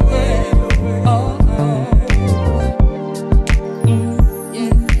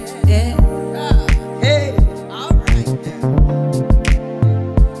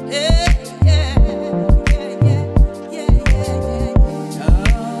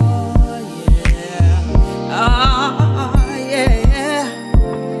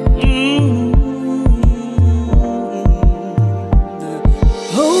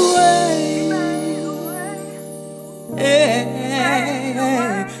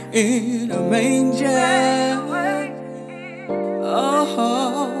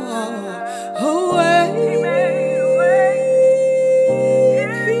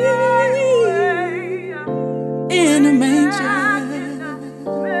 In a manger.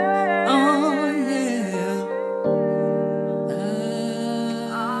 Oh yeah.